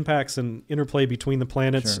impacts and interplay between the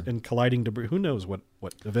planets and colliding debris, who knows what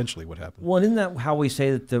eventually would happen? Well, isn't that how we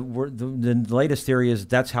say that the latest theory is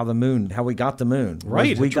that's how we got the moon?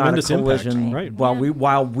 Right, we a got a tremendous impact. collision Right.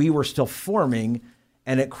 while we were still forming,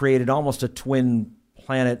 and it created almost a twin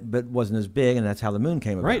planet, but wasn't as big, and that's how the moon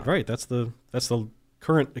came about. Right. That's the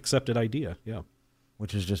current accepted idea. Yeah,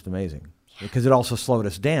 Which is just amazing because it also slowed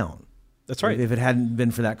us down. that's right. If it hadn't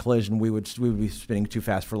been for that collision, we would be spinning too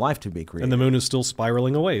fast for life to be created. And the moon is still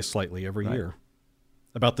spiraling away slightly every year,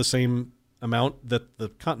 about the same amount that the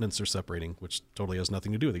continents are separating, which totally has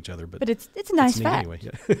nothing to do with each other. But it's a nice neat fact. anyway.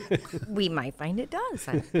 Yeah. We might find it does.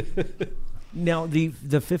 Now, the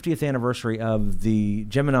 50th anniversary of the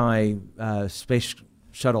Gemini Space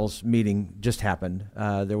Shuttle's meeting just happened.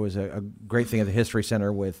 There was a great thing at the History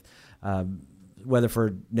Center with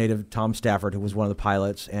Weatherford native Tom Stafford, who was one of the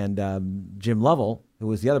pilots, and Jim Lovell, who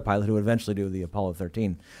was the other pilot who would eventually do the Apollo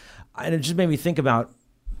 13. And it just made me think about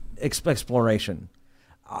exploration.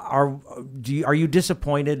 Are you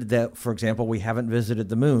disappointed that, for example, we haven't visited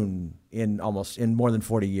the moon in more than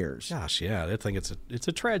 40 years? Gosh, yeah, I think it's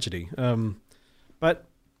a tragedy. But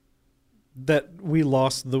that we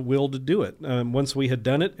lost the will to do it. Once we had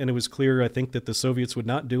done it, and it was clear, I think, that the Soviets would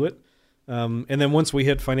not do it. And then once we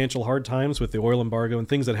hit financial hard times with the oil embargo and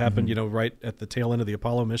things that happened, right at the tail end of the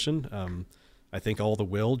Apollo mission, I think all the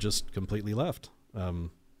will just completely left.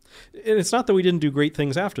 And it's not that we didn't do great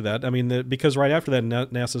things after that. I mean, because right after that,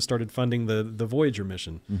 NASA started funding the Voyager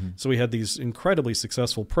mission. So we had these incredibly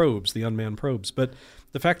successful probes, the unmanned probes. But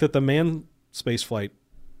the fact that the manned spaceflight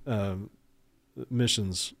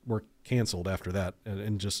missions were canceled after that,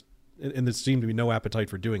 and there seemed to be no appetite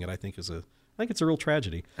for doing it, I think it's a real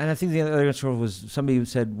tragedy. And I think the other answer was somebody who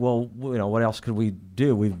said, well, what else could we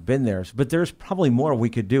do? We've been there. But there's probably more we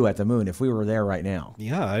could do at the moon if we were there right now.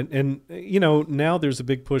 Yeah, and now there's a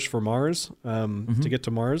big push for Mars, to get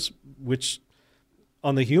to Mars, which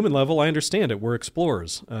on the human level, I understand it. We're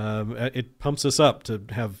explorers. It pumps us up to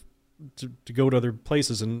go to other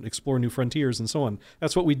places and explore new frontiers and so on.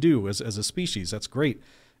 That's what we do as a species. That's great.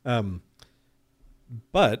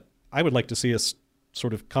 But I would like to see us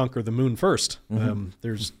sort of conquer the moon first.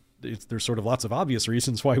 There's sort of lots of obvious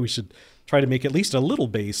reasons why we should try to make at least a little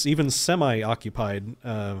base, even semi-occupied,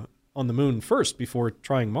 on the moon first before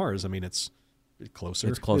trying Mars. I mean, it's closer.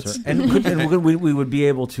 It's closer. And we would be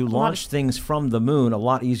able to launch things from the moon a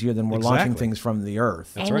lot easier than we're launching things from the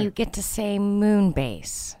Earth. That's right. You get to say moon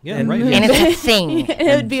base. Yeah, and right. And it's a thing.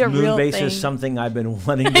 It would be a real moon base thing. is something I've been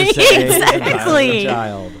wanting to say since I was a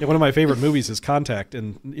child. Yeah, one of my favorite movies is Contact,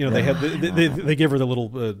 and they had they give her the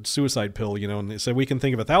little suicide pill, and they said we can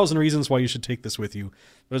think of 1,000 reasons why you should take this with you,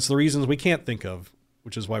 but it's the reasons we can't think of,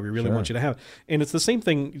 which is why we really want you to have it. And it's the same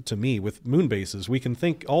thing to me with moon bases. We can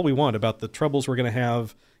think all we want about the troubles we're going to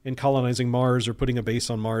have in colonizing Mars or putting a base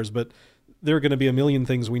on Mars, but there are going to be a million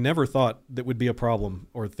things we never thought that would be a problem,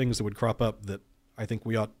 or things that would crop up that I think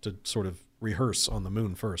we ought to sort of rehearse on the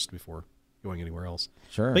moon first before going anywhere else.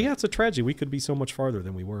 Sure. But yeah, it's a tragedy. We could be so much farther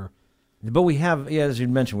than we were. But we have, as you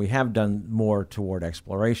mentioned, we have done more toward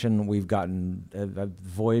exploration. We've gotten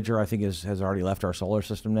Voyager, I think, has already left our solar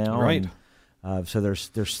system now. Right. And, so there's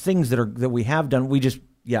things that we have done. We just,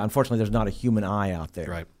 unfortunately, there's not a human eye out there.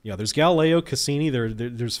 Right. Yeah. There's Galileo, Cassini.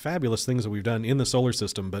 There's fabulous things that we've done in the solar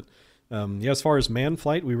system. But as far as manned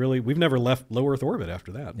flight, we've never left low Earth orbit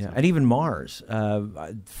after that. Yeah, so. And even Mars.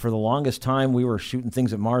 For the longest time, we were shooting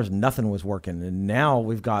things at Mars and nothing was working. And now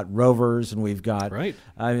we've got rovers and we've got. Right.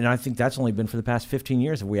 I think that's only been for the past 15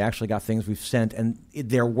 years that we actually got things we've sent and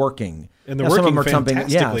they're working. And they're working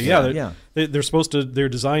fantastically. They're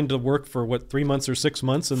designed to work for 3 months or 6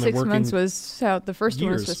 months, and they're working. 6 months was out. The first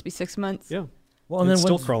one was supposed to be 6 months. Yeah. Well, and then it's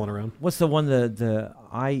still crawling around. What's the one the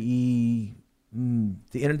IE?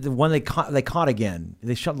 The one they caught again.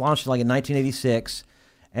 They launched it like in 1986,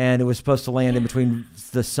 and it was supposed to land in between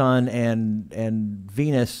the sun and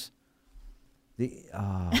Venus.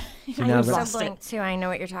 I'm so blank too. I know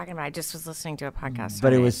what you're talking about. I just was listening to a podcast.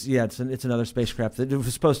 But it was it's another spacecraft that it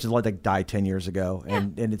was supposed to die 10 years ago,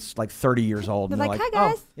 and it's like 30 years old. They're and like, they're hi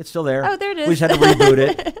guys. Oh, it's still there. Oh, there it is. We just had to reboot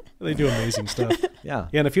it. They do amazing stuff. Yeah.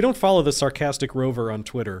 And if you don't follow the Sarcastic Rover on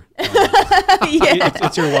Twitter,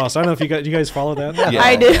 it's your loss. I don't know if you guys follow that. Yeah,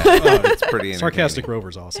 I do. Yeah. Oh, it's pretty Sarcastic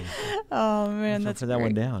Rover's awesome. Oh man, that's that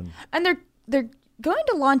one down. And they're going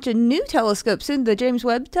to launch a new telescope soon, the James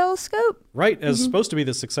Webb Telescope. Right, as supposed to be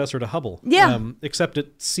the successor to Hubble. Yeah. Except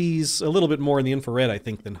it sees a little bit more in the infrared, I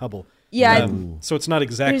think, than Hubble. Yeah. So it's not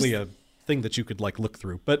exactly a thing that you could look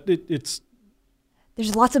through, but it's.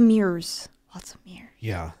 There's lots of mirrors. Lots of mirrors.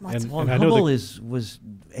 Yeah. And I know Hubble was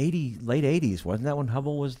late 80s, wasn't that when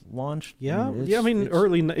Hubble was launched? Yeah. I mean,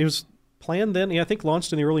 it was planned then. Yeah, I think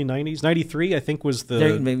launched in the early 90s. 93, I think, was the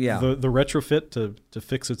retrofit to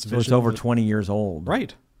fix its vision. So it's over 20 years old.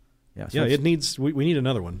 Right. Yeah, so it needs. We need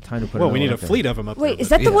another one. Time to put. We need a fleet of them up there. Wait, is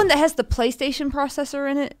that the one that has the PlayStation processor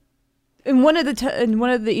in it? In one of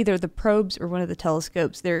the either the probes or one of the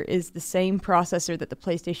telescopes, there is the same processor that the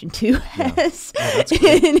PlayStation 2 has. Yeah. Oh, that's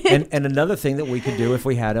cool. And another thing that we could do if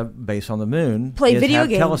we had a base on the moon, play is video have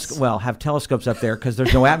games. Have telescopes up there because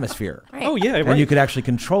there's no atmosphere. Right. Oh yeah, right. And you could actually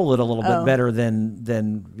control it a little bit better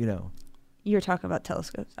than. You were talking about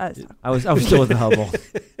telescopes. I was still with the Hubble.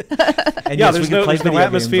 And there's no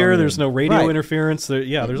atmosphere. There's no radio interference.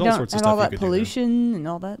 There's all sorts of stuff. And all you that could pollution and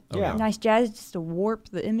all that. Yeah. Nice jazz just to warp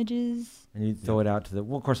the images. And you throw it out to the.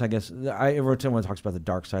 Well, of course, I guess every time one talks about the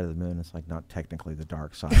dark side of the moon, it's not technically the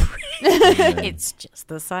dark side. It's just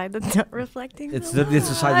the side that's not reflecting. It's the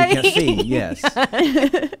side we can't see. Yes.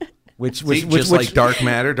 Which like dark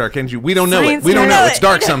matter, dark energy. We don't know it. We don't know. It's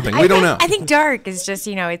dark something. We don't know. I think dark is just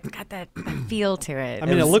it's got that feel to it. I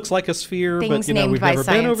mean, it looks like a sphere, but named we've by never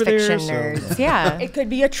been over there. Nerds. Yeah, it could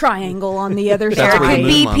be a triangle on the other there side. could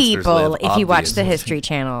be people. If you watch the History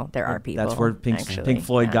Channel, there are people. That's where Pink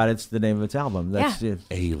Floyd got the name of its album. That's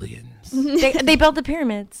aliens. They built the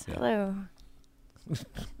pyramids. Yeah. Hello.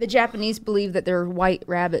 The Japanese believe that there are white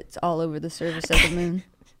rabbits all over the surface of the moon.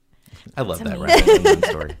 I love that rabbit in the moon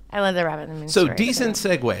story. I love the rabbit in the moon story. So decent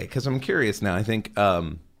segue, because I'm curious now. I think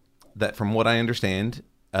that from what I understand,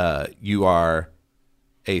 you are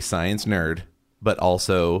a science nerd, but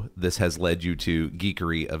also this has led you to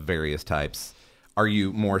geekery of various types. Are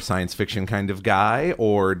you more science fiction kind of guy,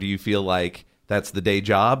 or do you feel like that's the day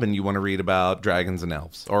job and you want to read about dragons and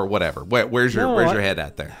elves or whatever? Where's your head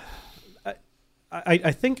at there?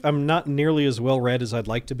 I think I'm not nearly as well read as I'd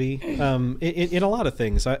like to be in a lot of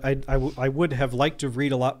things. I would have liked to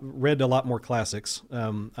read a lot more classics.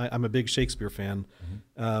 I'm a big Shakespeare fan.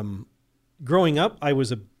 Mm-hmm. Growing up, I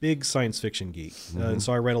was a big science fiction geek, and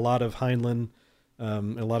so I read a lot of Heinlein, a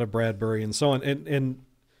lot of Bradbury, and so on. And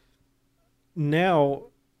now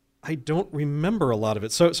I don't remember a lot of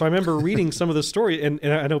it. So I remember reading some of the story, and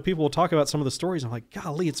I know people will talk about some of the stories. I'm like,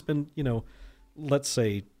 golly, it's been let's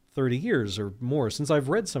say 30 years or more since I've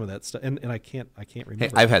read some of that stuff, and I can't remember.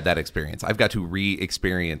 Hey, I've had that experience. I've got to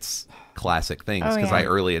re-experience classic things because I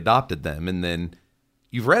early adopted them, and then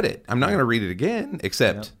you've read it. I'm not going to read it again,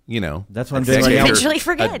 except, That's what I'm a doing right now. Eventually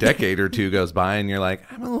forget. A decade or two goes by and you're like,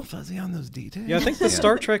 I'm a little fuzzy on those details. Yeah, I think the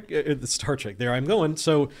Star Trek, there I'm going.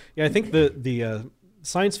 So, yeah, I think the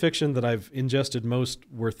science fiction that I've ingested most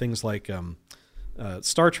were things like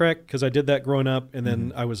Star Trek, because I did that growing up, and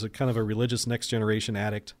then I was a kind of a religious Next Generation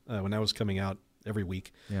addict when that was coming out every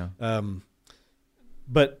week. Yeah.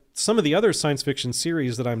 But some of the other science fiction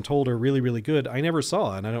series that I'm told are really, really good, I never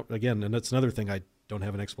saw, and I don't. Again, and that's another thing I don't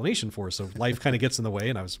have an explanation for. So life kind of gets in the way,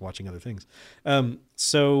 and I was watching other things.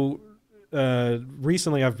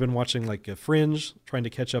 Recently I've been watching like Fringe, trying to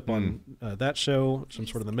catch up on that show, which I'm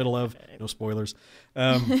sort of in the middle of. No spoilers.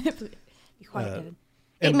 Be quiet,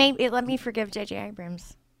 Kevin. It let me forgive J.J.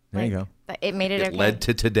 Abrams. There you go. It made it It okay. led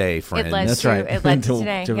to today, friend. It led That's to, right. It led to To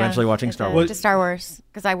today. eventually watching It Star led Wars. To Star Wars,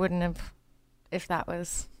 because I wouldn't have if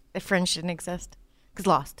Fringe didn't exist. Because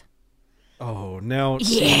Lost. Oh, now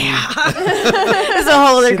Yeah. It's a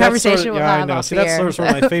whole other conversation we'll I have know. off See, the that's air. sort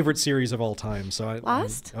of my favorite series of all time. So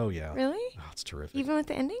Lost? Oh yeah. Really? Oh, it's terrific. Even with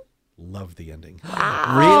the ending? Love the ending.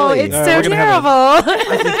 Oh, Really? it's we're so gonna have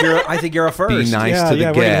terrible. I think you're a first. Be nice Yeah, to the yeah,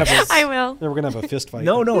 we're gonna guest. have a- I will. Then we're gonna have a fist fight.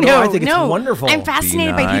 No, I think it's wonderful. I'm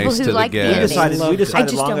fascinated by people nice to who the like the guest. ending. We decided I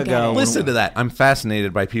just long don't get ago. it. Listen to that. I'm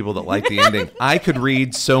fascinated by people that like the ending. I could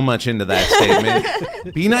read so much into that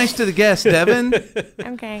statement. Be nice to the guest, Devin.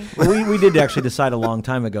 Okay. we did actually decide a long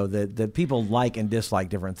time ago that people like and dislike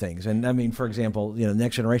different things. And I mean, for example,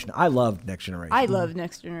 Next Generation. I loved Next Generation. I love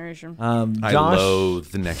Next Generation. I Josh loathe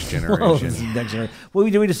the next loathes generation. Next Generation. Well,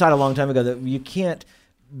 we decided a long time ago that you can't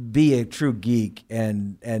be a true geek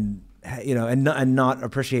and not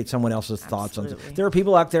appreciate someone else's thoughts on Absolutely. it. There are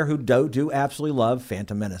people out there who do absolutely love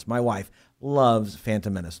Phantom Menace. My wife loves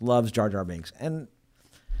Phantom Menace, loves Jar Jar Binks, and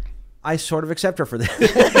I sort of accept her for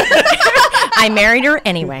that. I married her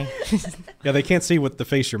anyway. Yeah, they can't see what the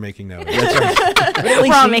face you're making now.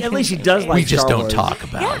 At least she does like We just Star don't Wars. talk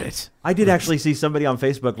about it. I did actually see somebody on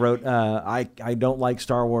Facebook wrote, I don't like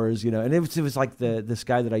Star Wars, and it was like this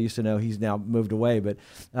guy that I used to know. He's now moved away, but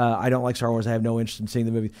I don't like Star Wars. I have no interest in seeing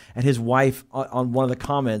the movie. And his wife on one of the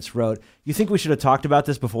comments wrote, "You think we should have talked about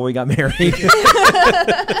this before we got married?"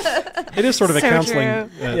 It is sort of a So counseling. true.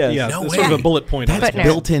 Yes. Yeah, No it's way. sort of a bullet point. That's But no.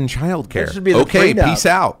 built-in childcare. That should be the Okay, prenup. peace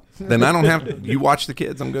out. Then I don't have you watch the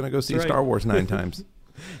kids. I'm going to go see That's right. Star Wars 9 times.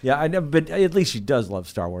 Yeah, I know, but at least she does love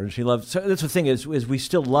Star Wars. She loves. So that's the thing is we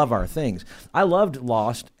still love our things. I loved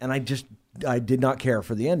Lost, and I did not care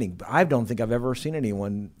for the ending. But I don't think I've ever seen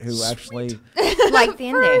anyone who actually. Like the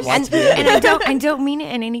ending. Likes the ending. And I don't mean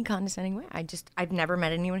it in any condescending way. I've never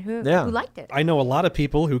met anyone who liked it. I know a lot of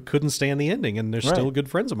people who couldn't stand the ending, and they're still Right. good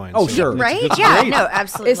friends of mine. Oh, so sure. it's- Right? it's Yeah, great. no,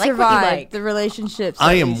 absolutely. It Like what you survived. like. The relationships.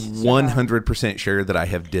 I at am least survived. 100% sure that I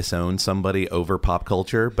have disowned somebody over pop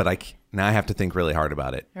culture, but now I have to think really hard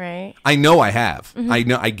about it. Right. I know I have. I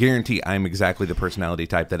guarantee I'm exactly the personality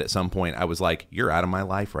type that at some point I was like, "You're out of my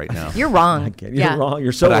life right now." You're wrong. Okay, Yeah. You're wrong.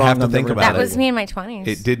 You're so But I wrong. have to I've think never about That it. was me in my 20s.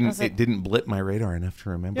 It I didn't. was like, It didn't blip my radar enough to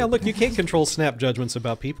remember. Yeah, look, you can't control snap judgments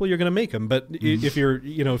about people. You're going to make them, but if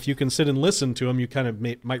if you can sit and listen to them, you kind of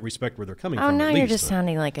might respect where they're coming Oh, from. now at you're least. just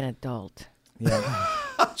sounding like an adult.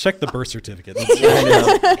 Check the birth certificate.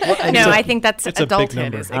 No, I think that's it's a big adulthood.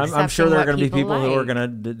 number. Is I'm sure there are going to be people who are like.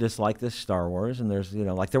 going to dislike this Star Wars, and there's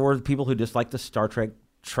like there were people who disliked the Star Trek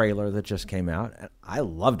trailer that just came out. And I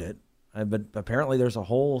loved it, but apparently there's a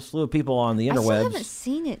whole slew of people on the I still haven't interwebs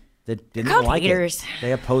seen it. that didn't Called like haters. it.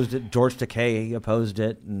 They opposed it. George Takei opposed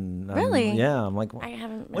it, and Really? yeah, I'm like, I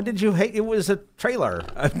haven't. what did you hate? It was a trailer.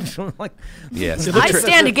 I'm like, Yes. I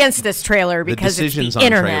stand against this trailer The because it's decisions the on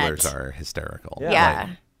internet. trailers are hysterical. Yeah. Yeah.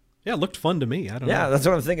 Yeah, it looked fun to me. I don't yeah, know. that's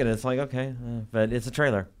what I'm thinking. It's like okay, but it's a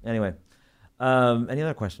trailer anyway. Any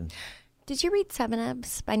other questions? Did you read Seven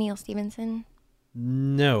Ups by Neil Stevenson?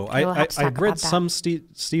 No, Okay, we'll have to talk I've read about that. some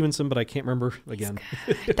Stevenson, but I can't remember again.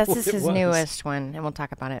 This what is it his was. newest one, and we'll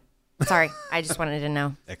talk about it. Sorry, I just wanted to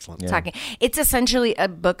know. Excellent. Yeah. Talking. It's essentially a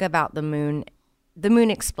book about the moon. The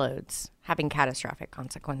moon explodes, having catastrophic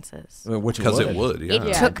consequences. Which Because it would. Yeah.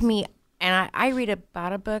 It took me, and I read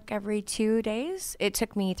about a book every 2 days. It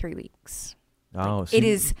took me 3 weeks. Oh, It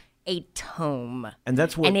is a tome, and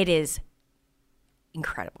that's what and it is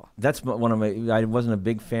incredible. that's one of my. I wasn't a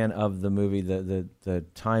big fan of the movie, the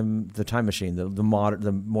time machine,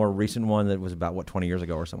 the more recent one that was about 20 years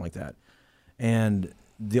ago or something like that. And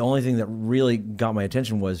the only thing that really got my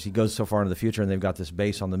attention was he goes so far into the future, and they've got this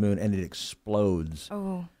base on the moon, and it explodes.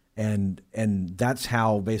 Oh, And that's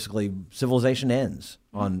how basically civilization ends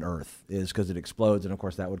on Earth, is because it explodes, and of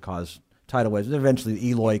course that would cause tidal waves. And eventually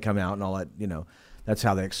the Eloi come out and all that. That's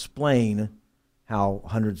how they explain how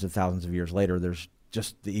hundreds of thousands of years later there's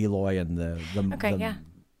just the Eloi and the Okay, yeah.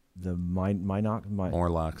 Morlocks.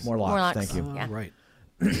 Morlocks. Morlocks. Thank you. Yeah. Right.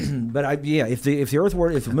 But if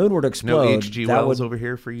the moon were to explode, No H.G. that Wells would, over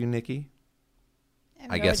here for you, Nikki? I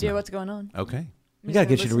have I no guess idea not. what's going on. Okay. we gotta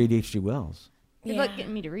get you to read H.G. Wells. Good luck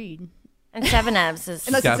getting me to read. And Seven F's is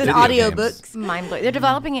Unless got it's an video audiobook. games. mind blowing. They're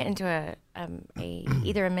developing it into a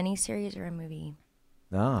either a mini series or a movie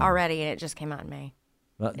already, and it just came out in May.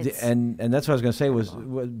 Well, It's and that's what I was going to say was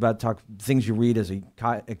about things you read as a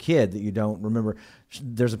kid that you don't remember.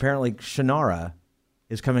 There's apparently Shannara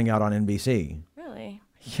is coming out on NBC. Really?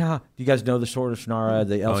 Yeah. Do you guys know the Sword of Shannara,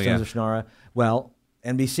 the Elfstones yeah. of Shannara? Well,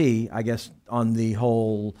 NBC, I guess, on the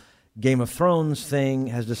whole Game of Thrones thing,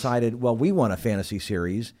 has decided, well, we want a fantasy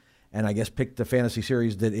series, and I guess picked the fantasy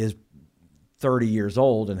series that is 30 years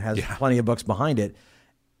old and has plenty of books behind it,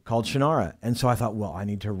 called Shannara. And so I thought, well, I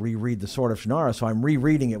need to reread the Sword of Shannara, so I'm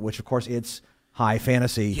rereading it, which of course it's high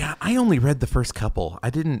fantasy. Yeah, I only read the first couple. I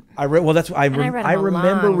didn't. I read. Well, that's I read I them a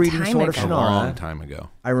remember long reading time Sword of ago. A long Shannara. time ago.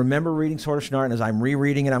 I remember reading Sword of Shannara, and as I'm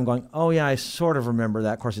rereading it, I'm going, oh yeah, I sort of remember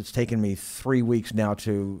that. Of course, it's taken me 3 weeks now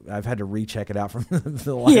I've had to recheck it out from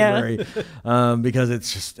the library because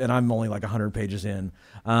it's just, and I'm only like 100 pages in.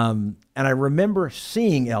 And I remember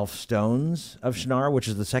seeing Elfstones of Shannara, which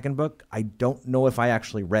is the second book. I don't know if I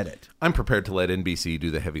actually read it. I'm prepared to let NBC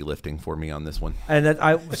do the heavy lifting for me on this one. And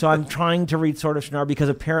so I'm trying to read Sword of Shannara because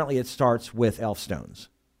apparently it starts with Elfstones.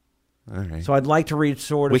 All right. So I'd like to read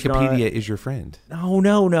Sword of Wikipedia Shannara. is your friend. No.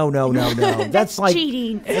 That's like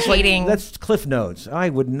cheating. Cheating. That's Cliff Notes. I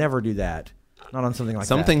would never do that. Not on something like that.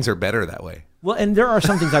 Some things are better that way. Well, and there are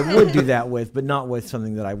some things I would do that with, but not with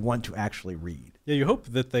something that I want to actually read. Yeah, you hope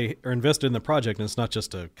that they are invested in the project and it's not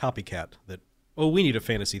just a copycat that, oh, we need a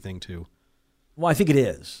fantasy thing too. Well, I think it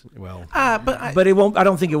is. Well, But it won't. I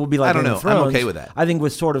don't think it will be like I don't Game know. of Thrones. I'm okay with that. I think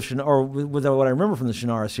with Sword of Shannara, or with what I remember from the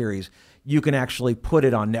Shannara series, you can actually put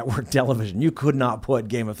it on network television. You could not put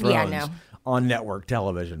Game of Thrones Yeah, no. on network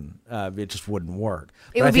television. It just wouldn't work.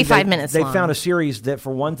 It But I would be think 5 minutes They long. found a series that,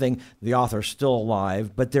 for one thing, the author's still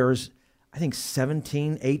alive, but there's, I think,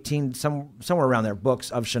 17, 18, somewhere around there, books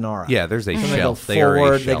of Shannara. Yeah, there's a So shelf. They They go are a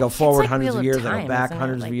forward. They go shelf. forward like hundreds Wheel of of years. They Time, go back isn't it?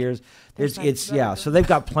 hundreds of Like, years. there's It's like- yeah. So they've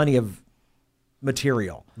got plenty of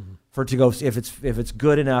material for it to go. If it's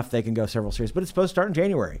good enough, they can go several series. But it's supposed to start in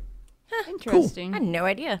January. Interesting. I had no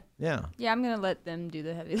idea. Yeah. Yeah, I'm gonna let them do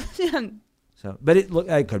the heavy lifting. So, but it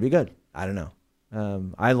could be good. I don't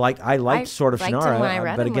know. I liked Sword of liked them Shannara, when I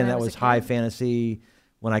read but them again, when I that was was a high kid. fantasy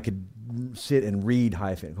when I could sit and read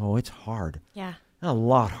high fantasy. Oh, it's hard. Yeah. A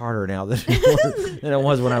lot harder now than it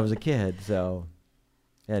was when I was a kid. So,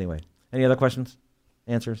 anyway, any other questions,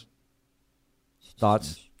 answers,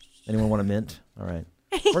 thoughts? Anyone want a mint? All right,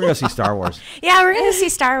 we're gonna go see Star Wars. Yeah, we're gonna see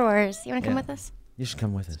Star Wars. You want to come Yeah. with us? You should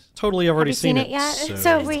come with us. totally, I've already Have you seen it yet? So,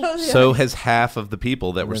 So we. So has half of the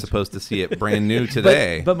people that were supposed to see it brand new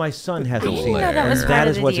today. But my son hasn't Cool. seen No, it. that was And part that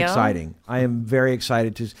of is the what's deal. exciting. I am very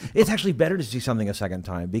excited to. It's actually better to see something a second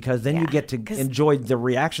time because then you Yeah, get to 'cause- enjoy the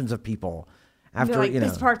reactions of people after Like, you know.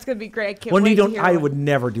 this part's gonna be great. I can't Well, wait you to don't. hear I what- would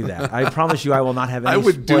never do that. I promise you, I will not have. Any I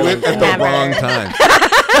would do spoilers. it at the Never. wrong time.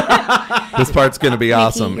 This part's going to be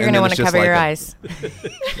awesome. You're And gonna then want it's to just cover like your a-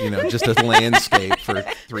 eyes. just a landscape for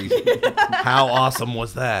 3. How awesome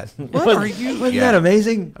was that? What are you? Wasn't that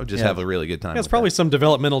amazing? I would just Yeah. have a really good time. Yeah, it's with probably that. some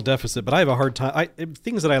developmental deficit, but I have a hard time.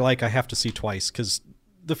 Things that I like, I have to see twice because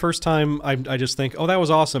the first time I just think, oh, that was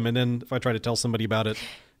awesome, and then if I try to tell somebody about it,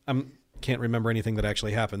 I can't remember anything that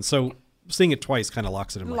actually happened. So seeing it twice kind of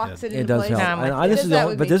locks it in my locks head. it It into does place. help. Yeah, I'm And with I, this It is does the that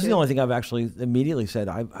only, with but me, this is the too. only thing I've actually immediately said.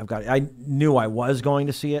 I've got. I knew I was going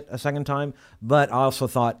to see it a second time, but I also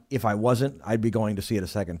thought if I wasn't, I'd be going to see it a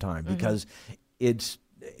second time because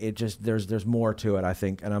it just there's more to it. I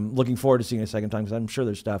think, and I'm looking forward to seeing it a second time because I'm sure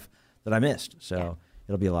there's stuff that I missed. So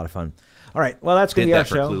it'll be a lot of fun. All right. Well, that's going Did to be our that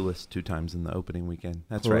for show. Clueless 2 times in the opening weekend.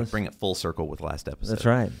 That's Clueless. right. Bring it full circle with last episode. That's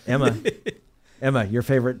right, Emma. Emma, your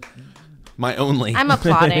favorite. My only. I'm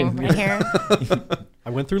applauding right here. I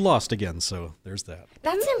went through Lost again, so there's that.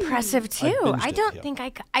 That's impressive too. binged I it, don't yeah. think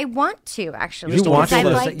I want to actually. You just don't watched because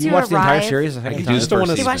wanna I'd feel like you to watched the entire arrive- series a I second could time. do You just don't want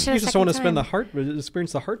first to. season. watched it a You just don't want to second spend time.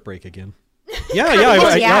 experience the heartbreak again. Yeah, Well,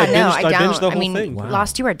 I yeah, no, binged, I binged don't. the whole I mean, thing. Wow.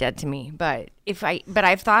 Lost, you are dead to me. But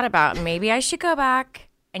I've thought about maybe I should go back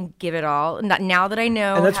and give it all. Not now that I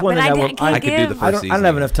know. And that's one but thing I will- can't I could do give. the first I don't season.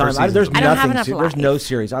 have enough time. First There's season's I don't have nothing. enough There's no life.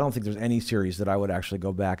 series. I don't think there's any series that I would actually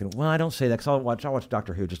go back and. Well, I don't say that because I'll watch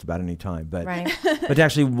Doctor Who just about any time. But Right. but to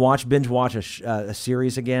actually binge watch a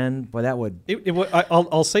series again, boy, that would.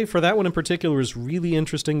 I'll say for that one in particular was really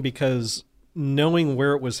interesting because knowing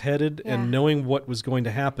where it was headed Yeah. and knowing what was going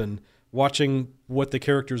to happen, watching what the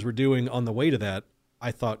characters were doing on the way to that,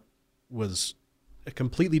 I thought was a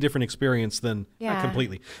completely different experience than Yeah. not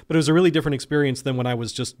completely, but it was a really different experience than when I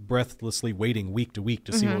was just breathlessly waiting week to week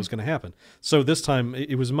to see what was going to happen. So this time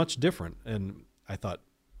it was much different, and I thought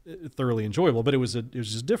thoroughly enjoyable, but it was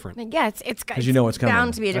just different. Yeah, it's 'Cause you know what's coming.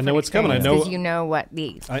 bound to be a I different know what's coming. I experience know- 'cause you know what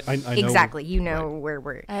the I know exactly. You know where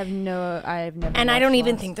we're. I've never. And I don't watched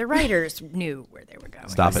even Lost. think the writers knew where they were going.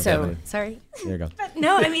 Stop it, So Devin. sorry. There you go. But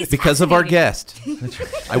no, I mean it's Because of our fascinating.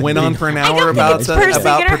 guest. I went on for an hour don't think about it's personally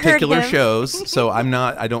about gonna hurt particular him. shows, so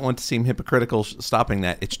I don't want to seem hypocritical stopping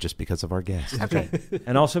that. It's just because of our guest. Okay.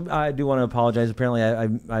 And also, I do want to apologize. Apparently,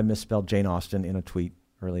 I misspelled Jane Austen in a tweet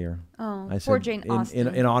earlier. Oh, I poor said Jane in, Austen.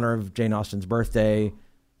 in honor of Jane Austen's birthday,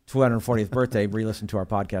 240th birthday, re-listen to our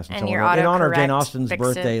podcast. And so your on. In honor of Jane autocorrect Austen's fixed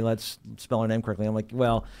birthday, it. let's spell her name correctly. I'm like,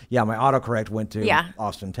 well, yeah, my autocorrect went to Yeah.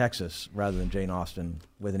 Austin, Texas, rather than Jane Austen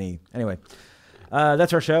with an E. Anyway,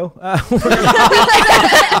 that's our show.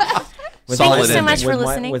 With Solid Thank you so ending. much for with my-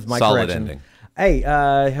 listening. with my Solid correction. ending. Hey,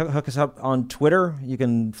 hook us up on Twitter. You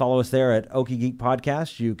can follow us there at Okie Geek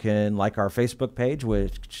Podcast. You can like our Facebook page,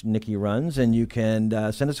 which Nikki runs, and you can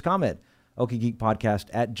send us a comment,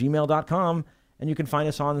 okiegeekpodcast@gmail.com. And you can find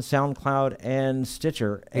us on SoundCloud and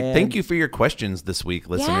Stitcher. Hey, And thank you for your questions this week,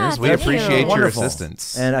 listeners. Yeah, We thank you. appreciate your Wonderful.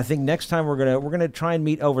 assistance. And I think next time we're gonna try and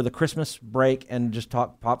meet over the Christmas break and just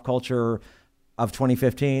talk pop culture of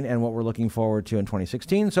 2015 and what we're looking forward to in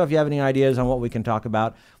 2016. So if you have any ideas on what we can talk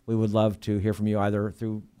about, we would love to hear from you either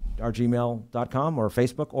through our gmail.com or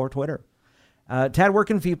Facebook or Twitter. Tad, where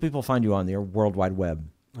can people find you on the World Wide Web?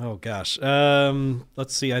 Oh gosh.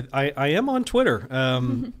 Let's see. I am on Twitter.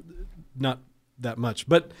 Not that much,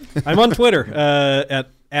 but I'm on Twitter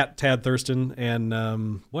at Tad Thurston, and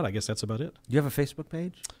I guess that's about it. Do you have a Facebook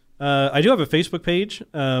page? I do have a Facebook page.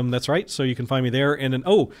 That's right. So you can find me there. And then,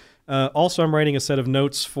 also I'm writing a set of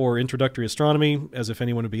notes for introductory astronomy, as if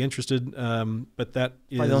anyone would be interested. But that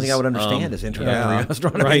is I don't think I would understand is introductory yeah.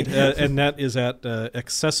 astronomy. right, and that is at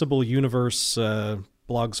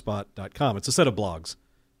accessibleuniverse.blogspot.com. It's a set of blogs.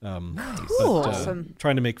 Cool. Awesome.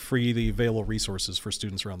 Trying to make freely available resources for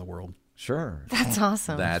students around the world. Sure. That's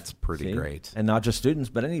awesome. That's pretty See? great. And not just students,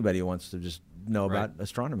 but anybody who wants to just know Right. about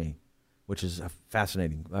astronomy, which is a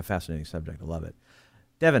fascinating subject. I love it.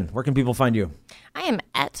 Devin, where can people find you? I am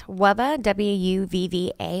at Wubba,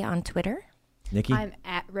 WUVVA on Twitter. Nikki? I'm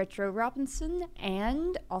at Retro Robinson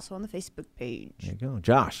and also on the Facebook page. There you go.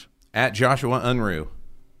 Josh? At Joshua Unruh.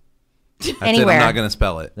 That's Anywhere. it. I'm not going to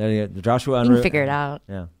spell it. There you go. Joshua You can Unruh. figure it out.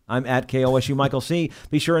 Yeah. I'm at KOSU Michael C.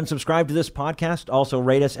 Be sure and subscribe to this podcast. Also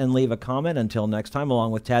rate us and leave a comment. Until next time,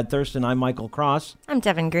 along with Tad Thurston, I'm Michael Cross, I'm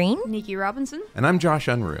Devin Green. Nikki Robinson. And I'm Josh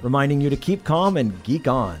Unruh. reminding you to keep calm and geek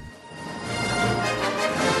on.